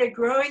I started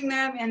growing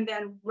them and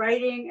then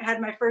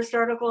had my first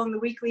article in the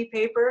weekly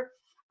paper,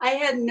 I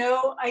had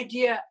no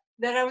idea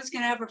that I was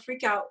going to have a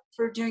freak out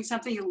for doing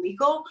something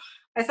illegal.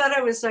 I thought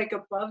I was like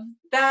above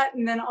that.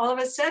 And then all of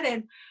a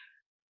sudden,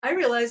 I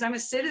realized I'm a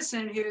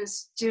citizen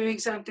who's doing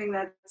something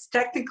that's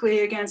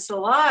technically against the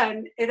law,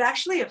 and it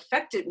actually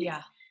affected me.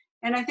 Yeah.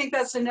 And I think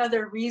that's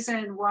another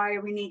reason why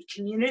we need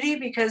community,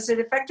 because it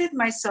affected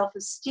my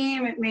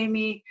self-esteem. It made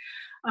me,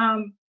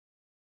 I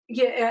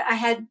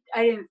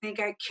didn't think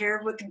I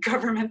cared what the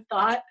government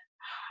thought.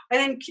 I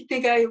didn't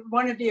think I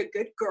want to be a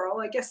good girl.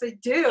 I guess I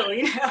do,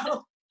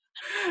 Well,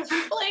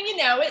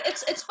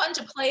 it's fun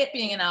to play at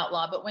being an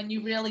outlaw, but when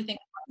you really think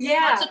about the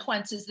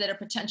consequences that are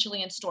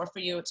potentially in store for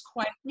you, it's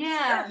quite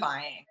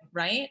terrifying,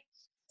 right?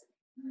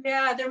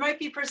 Yeah, there might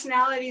be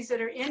personalities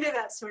that are into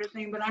that sort of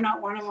thing, but I'm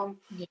not one of them.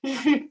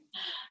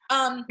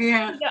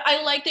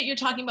 I like that you're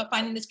talking about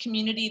finding this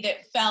community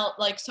that felt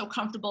like so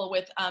comfortable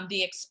with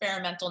the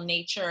experimental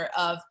nature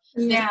of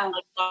this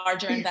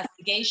larger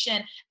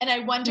investigation. And I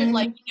wondered,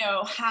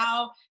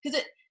 how,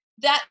 because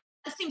that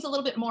seems a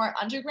little bit more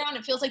underground.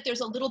 It feels like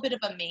there's a little bit of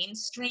a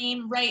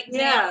mainstream right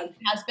now. It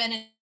has been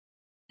in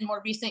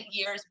more recent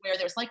years where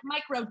there's like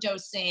micro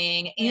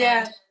dosing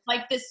and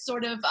like this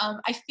sort of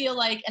I feel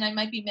like, and I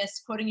might be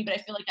misquoting you, but I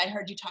feel like I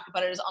heard you talk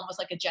about it as almost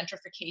like a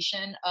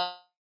gentrification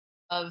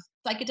of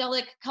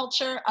psychedelic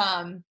culture,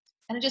 and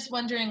I'm just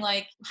wondering,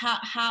 like,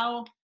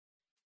 how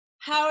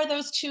are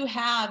those two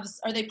halves,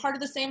 are they part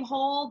of the same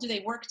whole? Do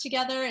they work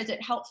together? Is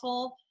it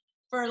helpful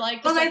for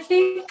like I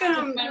think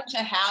to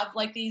have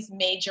like these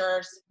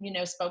major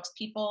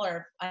spokespeople,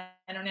 or I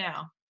don't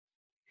know?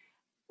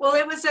 Well,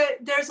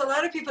 there's a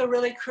lot of people who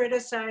really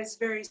criticize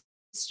very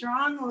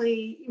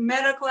strongly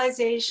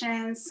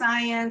medicalization,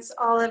 science,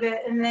 all of it.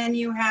 And then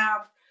you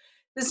have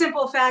the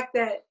simple fact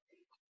that,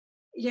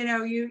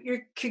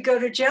 you could go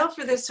to jail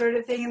for this sort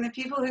of thing. And the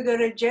people who go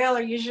to jail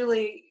are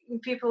usually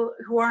people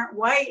who aren't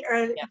white,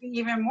 or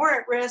even more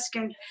at risk.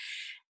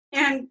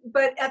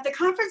 But at the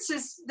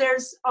conferences,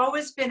 there's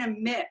always been a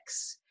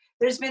mix.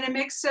 There's been a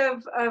mix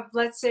of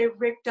let's say,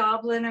 Rick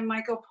Doblin and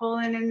Michael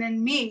Pollan, and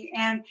then me.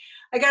 And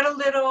I got a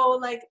little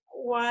like,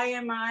 why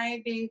am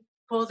I being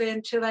pulled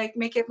in to like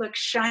make it look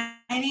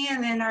shiny?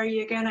 And then are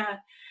you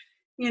gonna,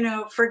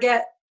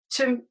 forget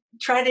to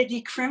try to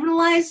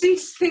decriminalize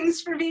these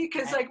things for me?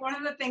 Because like one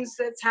of the things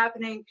that's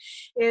happening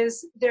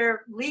is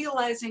they're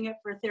legalizing it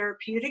for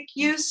therapeutic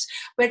use,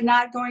 but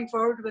not going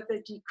forward with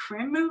the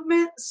decrim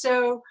movement.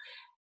 So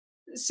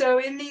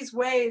in these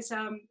ways,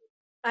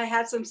 I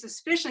had some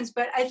suspicions,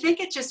 but I think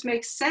it just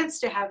makes sense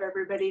to have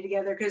everybody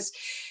together, because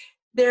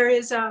there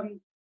is, I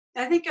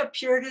think, a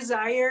pure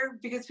desire,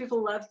 because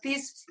people love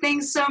these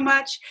things so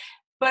much.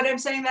 But I'm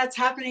saying that's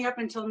happening up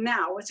until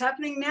now. What's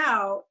happening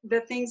now,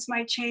 that things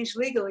might change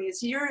legally,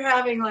 is you're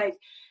having like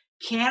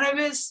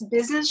cannabis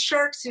business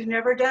sharks who've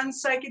never done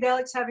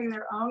psychedelics having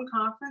their own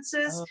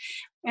conferences. Oh.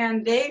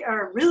 And they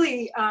are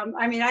really,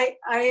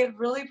 I have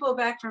really pulled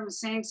back from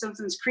saying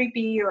something's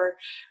creepy or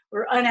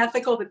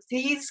unethical, but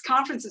these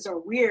conferences are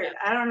weird.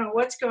 I don't know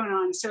what's going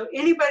on. So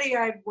anybody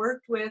I've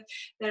worked with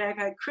that I've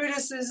had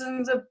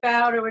criticisms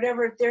about or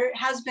whatever, there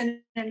has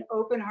been an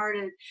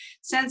open-hearted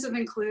sense of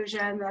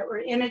inclusion, that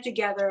we're in it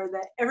together,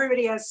 that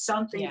everybody has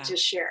something to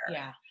share.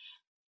 Yeah.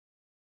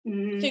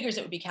 Mm-hmm. Figures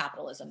it would be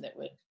capitalism that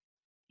would,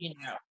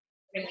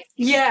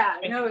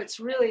 it's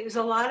really, there's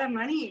a lot of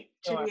money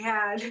to be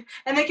had,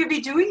 and they could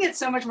be doing it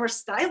so much more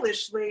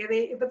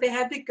stylishly, but they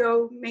had to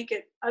go make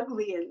it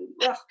ugly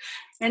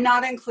and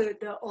not include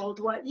the old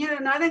one,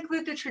 not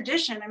include the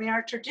tradition. I mean,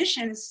 our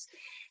tradition is,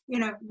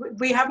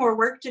 we have more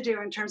work to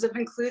do in terms of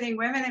including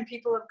women and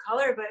people of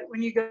color, but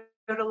when you go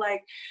to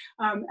like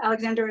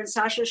Alexander and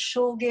Sasha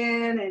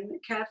Shulgin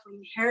and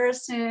Kathleen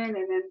Harrison, and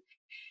then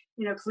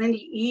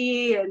Kalindi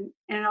E. and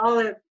all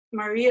of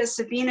Maria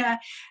Sabina,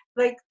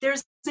 like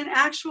there's an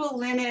actual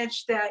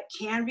lineage that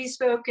can be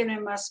spoken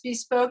and must be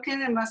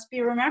spoken and must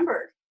be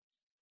remembered.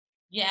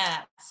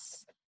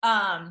 Yes.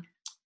 And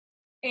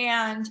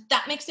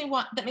that makes me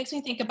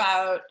think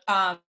about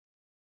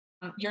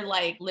your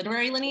like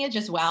literary lineage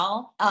as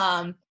well.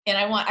 And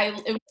I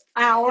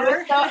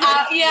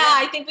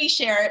think we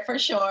share it for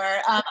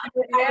sure. I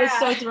was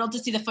so thrilled to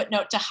see the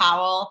footnote to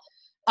Howl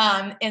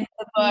in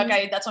the book.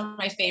 That's one of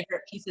my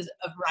favorite pieces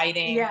of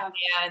writing. Yeah.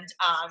 And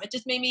it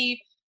just made me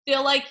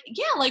feel like,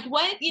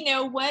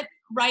 what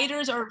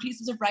writers or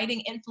pieces of writing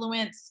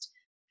influenced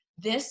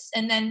this,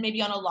 and then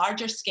maybe on a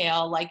larger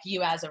scale, like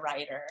you as a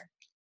writer.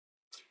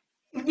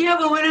 Yeah,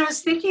 but when I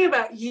was thinking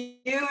about you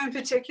in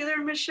particular,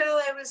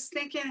 Michelle, I was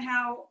thinking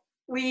how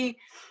we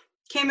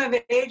came of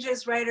age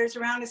as writers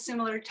around a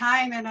similar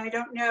time, and I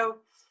know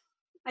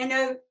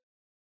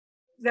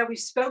that we've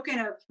spoken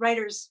of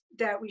writers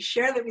that we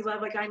share that we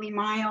love, like Eileen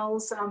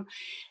Miles,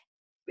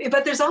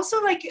 but there's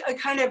also like a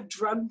kind of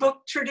drug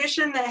book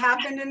tradition that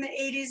happened in the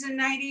 80s and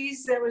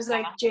 90s. There was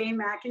like Jay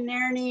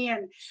McInerney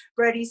and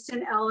Bret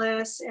Easton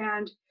Ellis,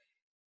 and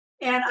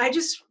I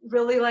just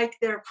really like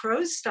their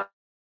prose style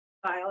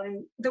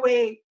and the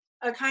way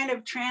a kind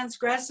of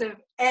transgressive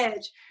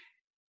edge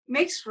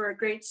makes for a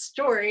great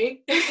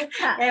story.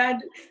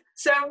 And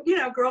so,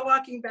 Girl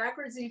Walking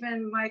Backwards,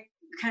 even my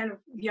kind of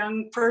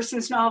young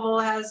person's novel,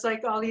 has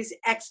like all these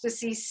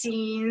ecstasy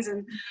scenes,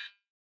 and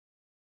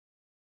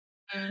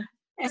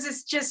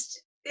it's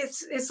just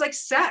it's like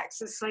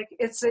sex. It's like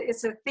it's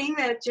a thing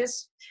that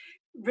just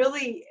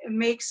really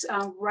makes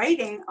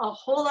writing a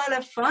whole lot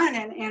of fun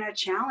and a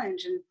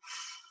challenge,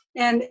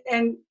 and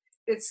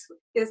it's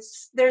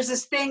there's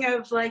this thing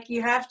of like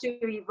you have to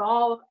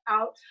evolve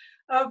out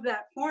of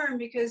that form,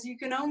 because you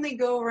can only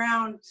go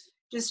around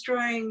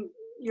destroying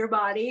your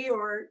body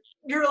or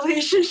your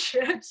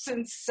relationships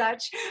and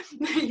such,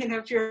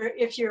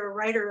 if you're a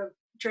writer of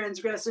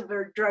transgressive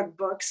or drug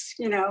books,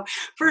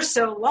 for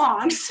so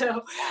long.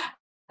 So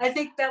I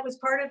think that was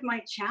part of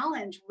my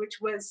challenge,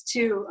 which was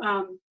to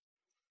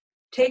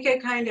take a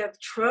kind of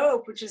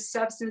trope, which is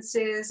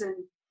substances and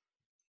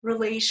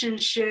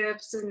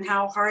relationships and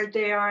how hard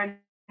they are and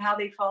how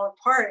they fall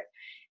apart,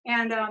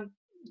 and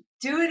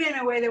do it in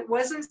a way that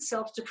wasn't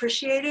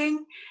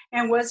self-depreciating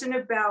and wasn't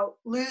about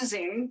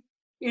losing,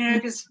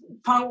 because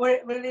punk,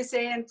 what do they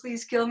say in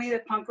Please Kill Me,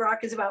 that punk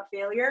rock is about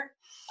failure?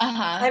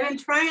 I've been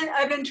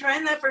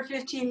trying that for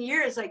 15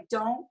 years. Like,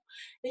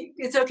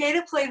 it's okay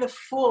to play the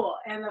fool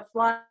and the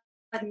flawed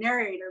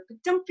narrator,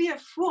 but don't be a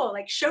fool.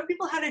 Like, show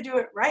people how to do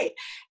it right.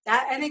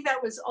 I think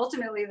that was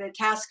ultimately the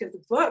task of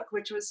the book,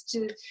 which was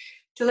to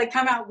like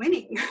come out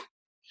winning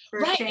for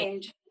a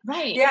change.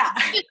 Right. Yeah.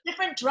 It's a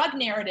different drug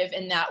narrative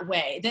in that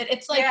way, that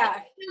it's like,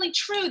 it's really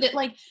true that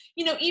like,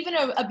 even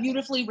a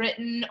beautifully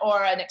written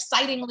or an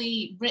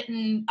excitingly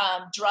written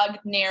drug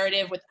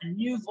narrative with a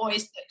new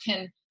voice that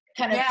can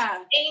kind of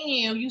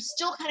sustain you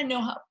still kind of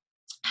know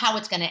how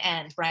it's going to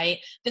end, right?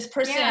 This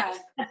person,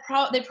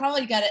 they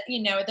probably got it,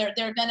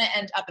 they're going to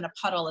end up in a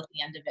puddle at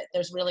the end of it.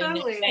 There's really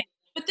no way.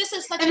 But this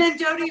is such then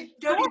Dodie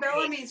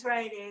Bellamy's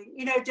writing.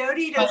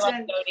 Dodie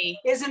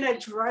isn't a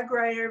drug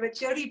writer, but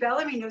Dodie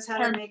Bellamy knows how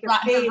to make a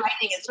page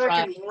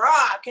freaking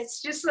rock.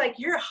 It's just like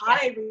you're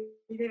high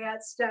reading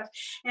that stuff,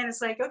 and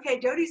it's like, okay,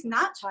 Dodie's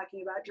not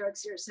talking about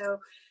drugs here, so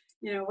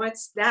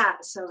what's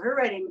that? So her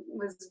writing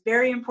was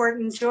very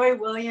important. Joy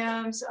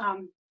Williams,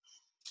 and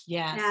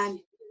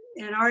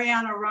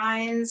Ariana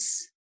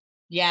Rines.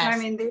 Yes, I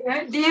mean the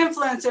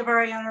influence of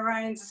Ariana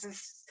Rines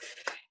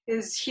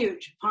is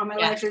huge upon my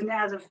life and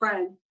as a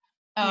friend.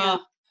 To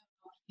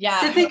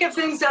think of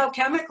things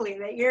alchemically,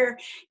 that you're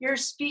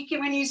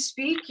speaking, when you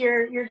speak,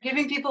 you're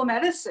giving people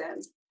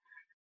medicine.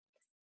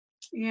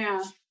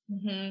 Yeah.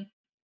 Mm-hmm.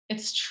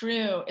 It's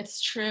true.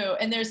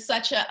 And there's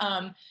such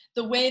a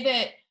the way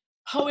that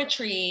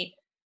poetry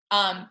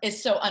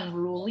is so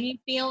unruly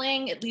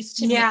feeling, at least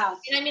to me.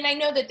 And I mean, I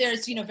know that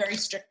there's very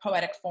strict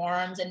poetic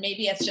forms, and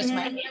maybe it's just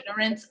my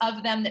ignorance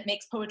of them that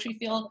makes poetry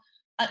feel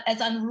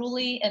as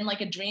unruly and like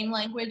a dream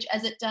language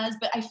as it does,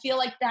 but I feel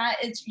like that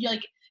is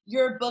like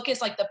your book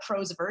is like the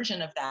prose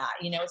version of that.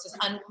 It's this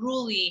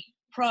unruly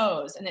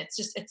prose, and it's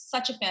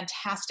such a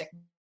fantastic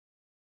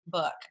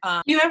book.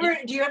 Do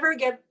you ever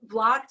get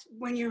blocked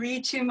when you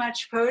read too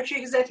much poetry?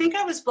 Because I think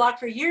I was blocked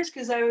for years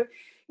because I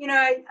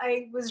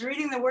was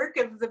reading the work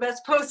of the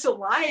best poets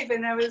alive,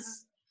 and I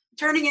was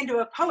turning into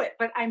a poet,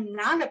 but I'm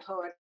not a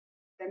poet.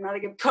 I'm not a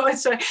good poet.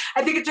 So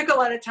I think it took a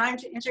lot of time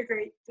to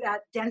integrate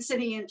that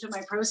density into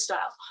my prose style.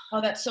 Oh,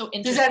 that's so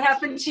interesting. Does that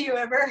happen to you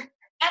ever?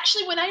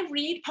 Actually, when I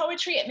read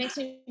poetry, it makes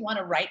me want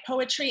to write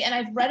poetry. And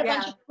I've read a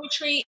bunch of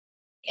poetry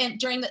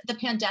during the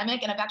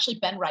pandemic, and I've actually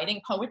been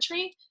writing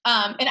poetry.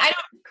 And I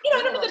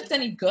don't know that it's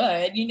any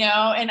good,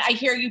 and I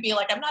hear you be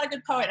like, I'm not a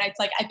good poet. And it's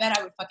like, I bet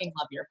I would fucking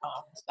love your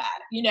poems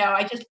bad.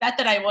 I just bet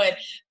that I would.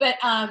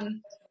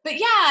 But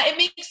yeah, it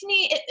makes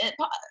me,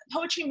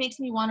 poetry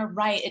makes me want to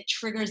write. It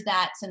triggers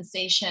that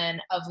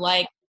sensation of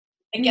like,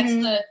 it gets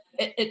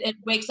it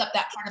wakes up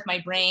that part of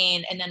my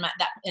brain, and then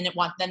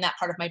that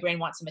part of my brain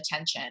wants some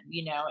attention.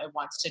 It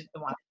wants.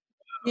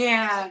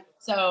 Yeah.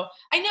 So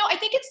I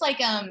think it's like,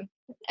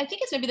 I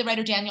think it's maybe the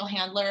writer Daniel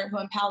Handler, who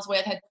I'm pals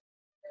with, had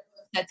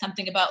said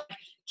something about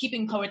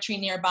keeping poetry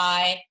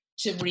nearby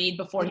to read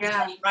before he's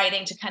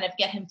writing, to kind of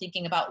get him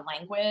thinking about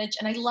language.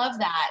 And I love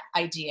that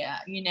idea,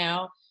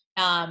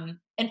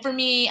 and for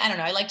me, I don't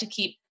know, I like to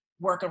keep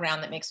work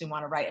around that makes me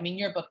want to write. I mean,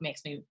 your book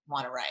makes me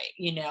want to write,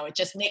 it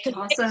just makes it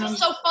so fun.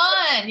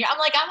 I'm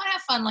like, I want to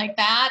have fun like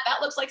that.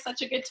 That looks like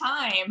such a good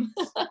time.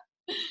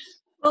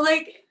 Well,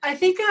 I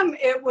think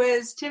it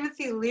was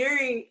Timothy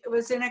Leary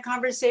was in a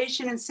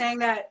conversation and saying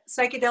that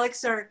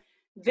psychedelics are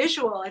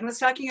visual, and was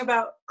talking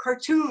about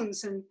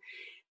cartoons,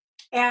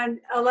 and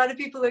a lot of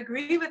people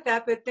agree with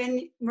that. But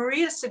then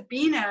Maria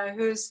Sabina,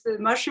 who's the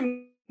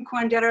mushroom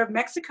curandera of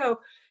Mexico,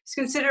 is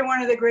considered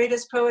one of the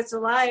greatest poets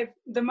alive.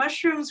 The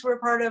mushrooms were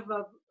part of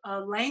a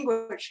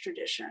language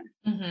tradition.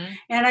 Mm-hmm.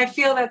 And I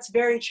feel that's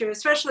very true,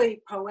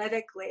 especially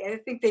poetically. I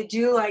think they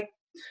do like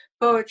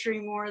poetry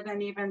more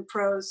than even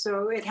prose.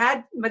 So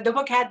but the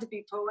book had to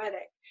be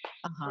poetic,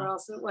 or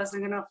else it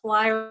wasn't going to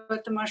fly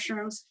with the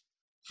mushrooms.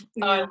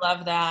 Yeah. Oh, I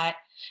love that.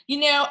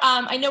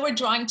 I know we're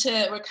drawing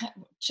to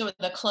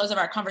the close of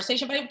our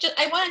conversation, but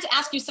I wanted to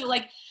ask you, so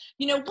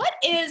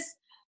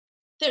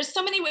there's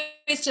so many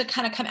ways to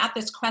kind of come at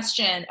this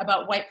question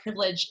about white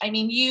privilege. I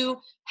mean,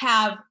 you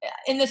have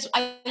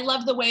I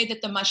love the way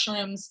that the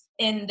mushrooms,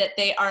 in that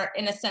they are,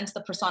 in a sense,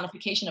 the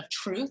personification of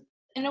truth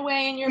in a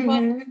way in your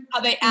book,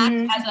 how they act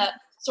as a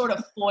sort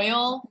of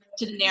foil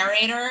to the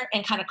narrator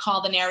and kind of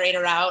call the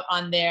narrator out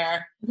on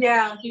their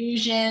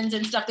illusions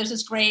and stuff. There's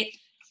this great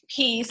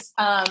piece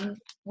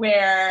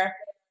where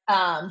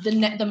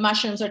the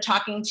mushrooms are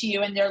talking to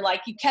you, and they're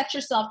like, you catch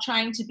yourself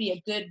trying to be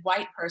a good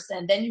white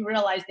person, then you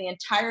realize the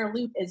entire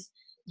loop is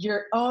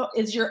your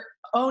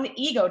own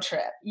ego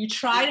trip. You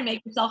try to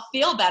make yourself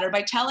feel better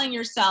by telling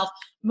yourself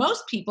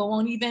most people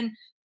won't even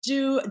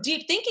do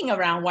deep thinking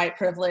around white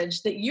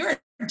privilege that you're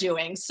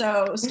doing.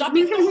 So stop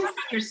being so hard on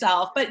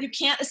yourself. But you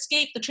can't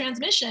escape the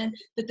transmission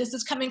that this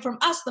is coming from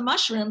us, the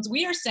mushrooms.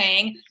 We are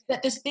saying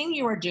that this thing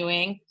you are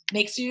doing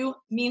means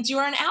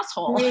you're an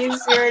asshole.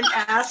 Means you're an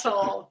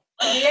asshole.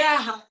 Yeah.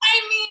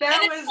 I mean,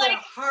 that was like, a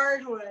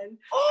hard one.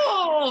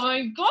 Oh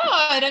my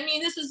God. I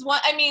mean,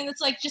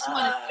 it's like, just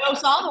want to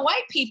dose all the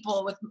white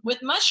people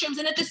with mushrooms.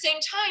 And at the same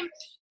time,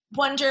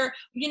 wonder,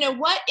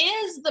 what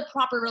is the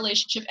proper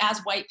relationship as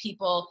white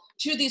people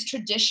to these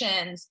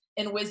traditions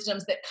and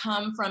wisdoms that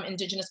come from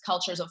indigenous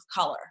cultures of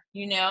color?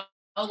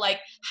 Like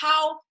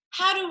how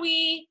do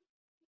we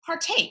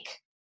partake?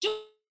 Do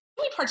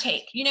we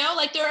partake?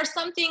 Like there are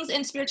some things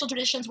in spiritual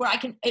traditions where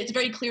it's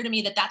very clear to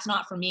me that that's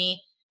not for me,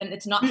 and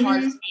it's not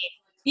hard for me.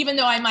 Even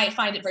though I might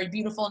find it very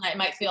beautiful and I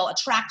might feel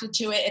attracted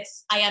to it,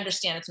 I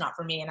understand it's not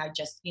for me, and I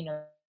just,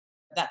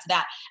 that's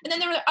that. And then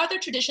there are other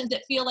traditions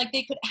that feel like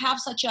they could have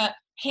such a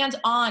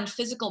hands-on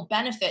physical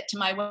benefit to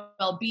my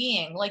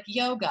well-being, like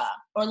yoga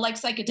or like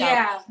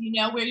psychedelics,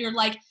 where you're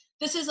like,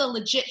 this is a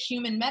legit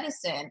human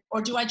medicine,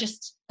 or do I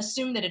just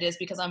assume that it is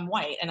because I'm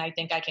white and I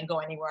think I can go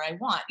anywhere I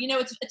want?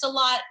 It's a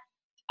lot.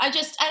 I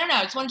don't know.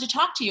 I just wanted to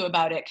talk to you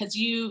about it because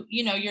you're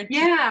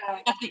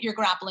stuff that you're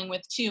grappling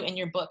with too in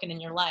your book and in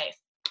your life.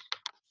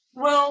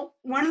 Well,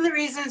 one of the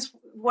reasons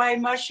why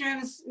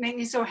mushrooms make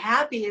me so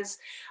happy is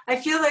I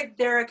feel like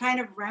they're a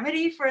kind of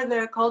remedy for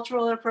the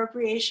cultural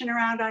appropriation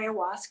around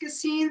ayahuasca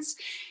scenes.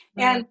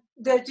 Mm-hmm. And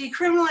the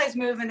decriminalized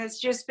movement has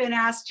just been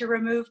asked to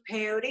remove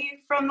peyote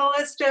from the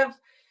list of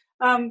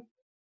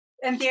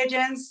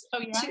entheogens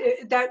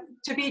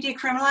to be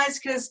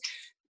decriminalized, because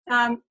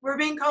we're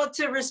being called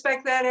to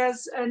respect that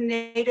as a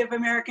Native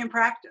American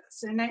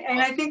practice. And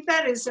I think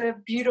that is a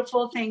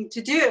beautiful thing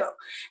to do.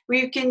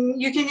 You can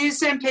use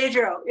San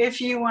Pedro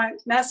if you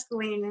want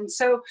mescaline.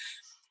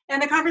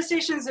 And the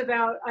conversations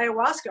about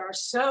ayahuasca are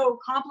so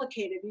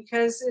complicated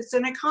because it's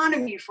an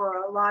economy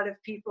for a lot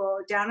of people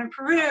down in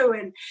Peru,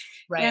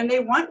 and they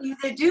want you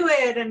to do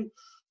it.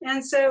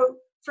 And so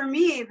for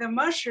me, the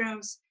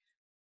mushrooms,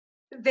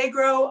 they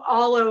grow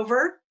all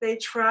over. They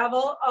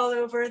travel all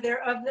over.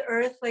 They're of the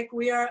earth, like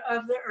we are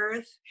of the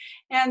earth.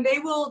 And they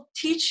will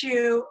teach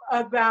you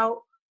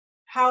about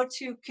how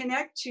to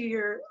connect to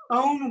your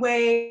own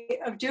way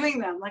of doing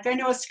them. Like I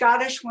know a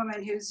Scottish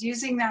woman who's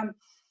using them.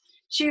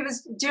 She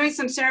was doing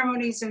some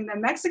ceremonies in the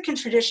Mexican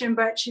tradition,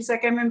 but she's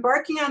like, I'm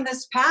embarking on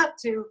this path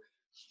to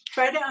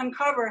try to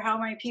uncover how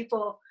my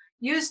people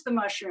use the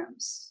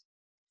mushrooms.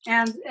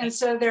 And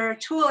so they're a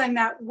tool in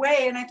that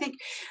way. And I think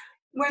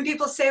when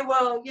people say,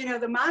 well, you know,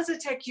 the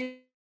Mazatec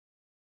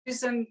use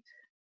them,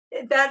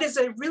 that is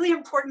a really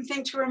important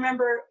thing to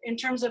remember in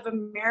terms of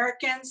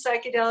American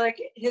psychedelic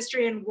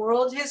history and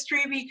world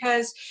history,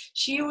 because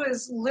she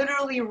was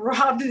literally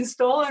robbed and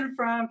stolen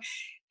from,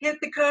 hit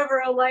the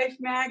cover of Life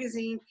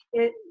magazine.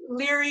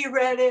 Leary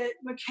read it,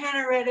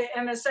 McKenna read it,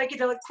 and the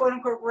psychedelic quote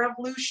unquote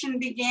revolution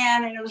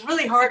began, and it was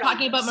really hard. You're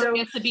talking about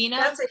Maria Sabina?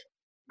 That's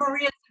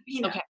Maria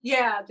Sabina. Okay.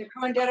 Yeah, the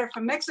curandera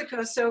from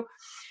Mexico.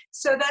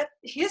 So that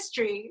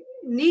history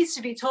needs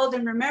to be told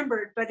and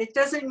remembered, but it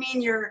doesn't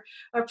mean you're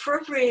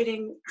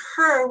appropriating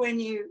her when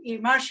you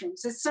eat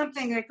mushrooms. It's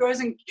something that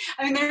goes in.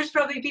 I mean, there's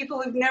probably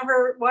people who've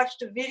never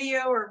watched a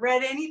video or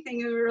read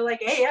anything who are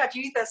like, hey, yeah, if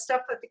you eat that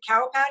stuff at the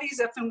cow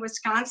patties up in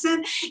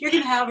Wisconsin, you're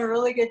going to have a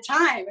really good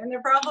time. And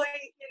they're probably,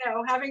 you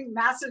know, having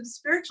massive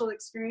spiritual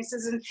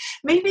experiences. And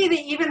maybe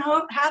they even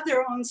have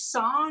their own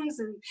songs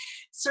and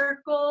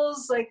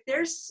circles. Like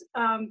there's,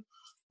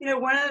 you know,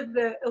 one of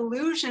the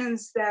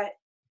illusions that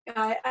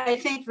I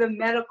think the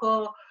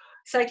medical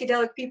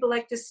psychedelic people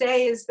like to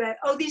say is that,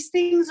 oh, these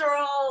things are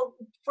all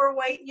for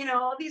white, you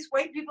know, all these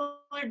white people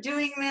are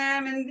doing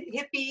them, and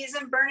hippies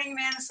and Burning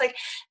Man. It's like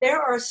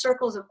there are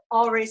circles of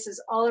all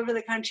races all over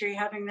the country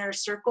having their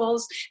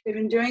circles. They've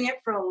been doing it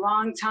for a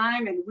long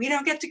time, and we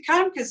don't get to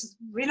come because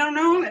we don't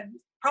know them and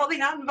probably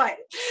not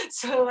invited.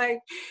 So like,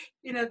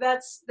 you know,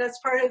 that's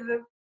part of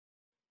the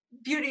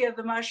beauty of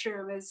the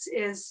mushroom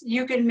is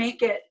you can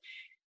make it,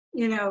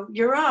 you know,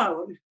 your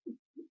own.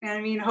 And I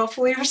mean,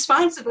 hopefully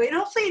responsibly, and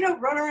hopefully you don't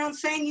run around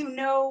saying you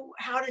know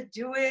how to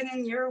do it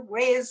and your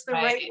way is the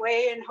right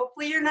way, and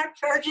hopefully you're not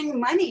charging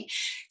money.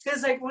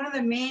 Because like one of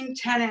the main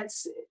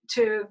tenets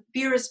to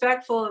be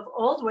respectful of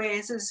old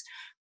ways is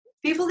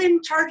people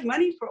didn't charge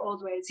money for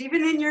old ways.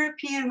 Even in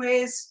European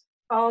ways,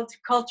 all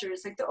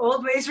cultures, like the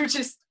old ways were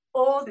just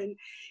old and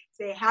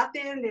they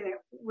happened and it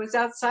was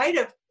outside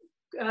of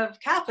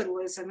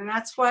capitalism, and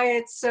that's why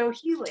it's so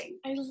healing.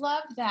 I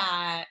love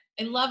that.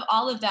 I love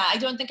all of that. I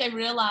don't think I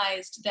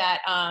realized that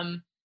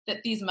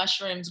that these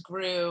mushrooms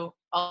grew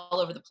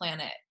all over the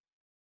planet.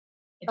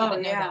 I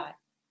didn't know that.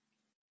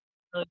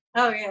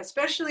 Oh yeah,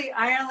 especially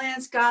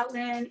Ireland,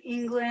 Scotland,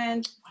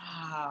 England.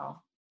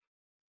 Wow.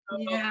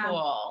 Yeah.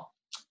 Cool.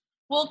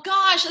 Well,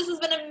 gosh, this has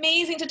been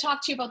amazing to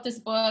talk to you about this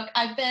book.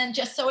 I've been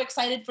just so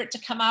excited for it to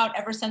come out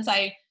ever since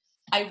I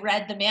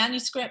read the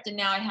manuscript, and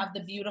now I have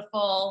the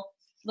beautiful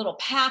little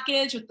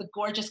package with the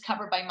gorgeous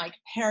cover by Mike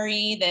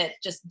Perry that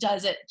just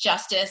does it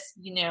justice,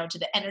 you know, to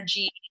the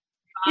energy.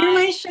 You're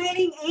my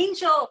shining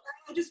angel.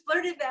 I just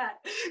blurted that.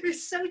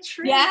 It's so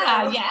true.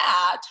 Yeah,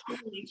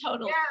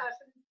 totally.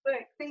 Yeah,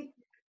 thank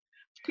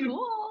you.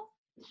 Cool.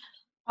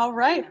 All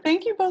right.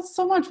 Thank you both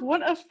so much.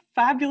 What a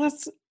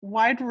fabulous,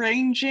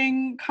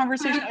 wide-ranging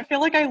conversation. I feel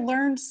like I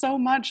learned so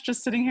much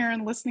just sitting here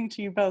and listening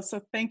to you both.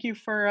 So thank you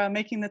for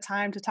making the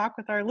time to talk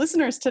with our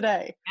listeners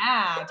today.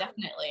 Yeah,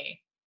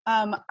 definitely.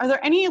 Are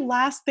there any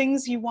last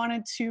things you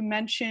wanted to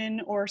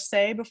mention or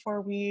say before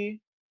we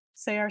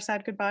say our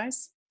sad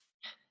goodbyes?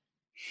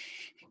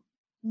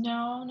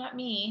 No, not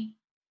me.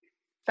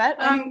 Bet,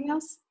 anything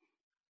else?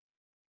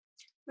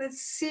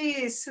 Let's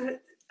see.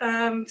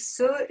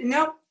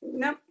 Nope.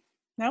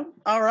 No?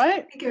 All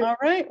right. All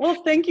right.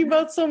 Well, thank you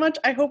both so much.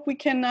 I hope we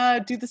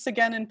can do this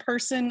again in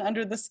person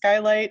under the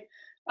skylight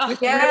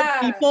with real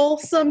people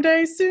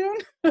someday soon.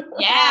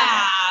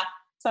 Yeah.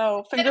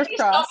 So fingers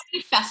crossed. So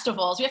many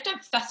festivals. We have to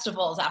have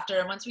festivals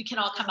after, once we can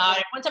all come out.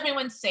 Once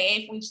everyone's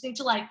safe, we just need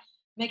to like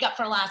make up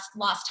for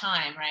lost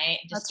time, right?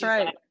 Just That's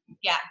right. That.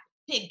 Yeah.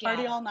 Big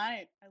party all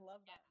night. I love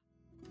that.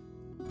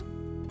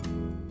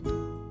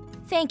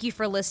 Thank you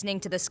for listening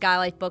to the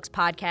Skylight Books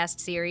podcast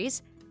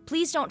series.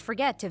 Please don't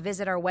forget to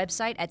visit our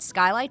website at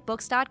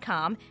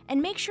skylightbooks.com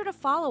and make sure to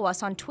follow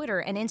us on Twitter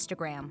and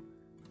Instagram.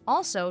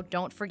 Also,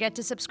 don't forget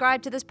to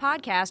subscribe to this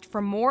podcast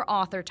for more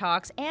author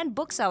talks and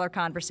bookseller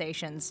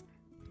conversations.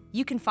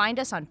 You can find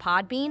us on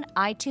Podbean,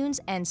 iTunes,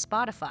 and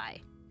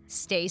Spotify.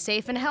 Stay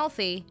safe and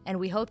healthy, and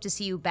we hope to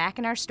see you back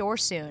in our store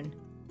soon.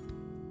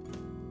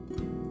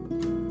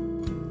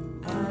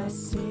 I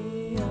see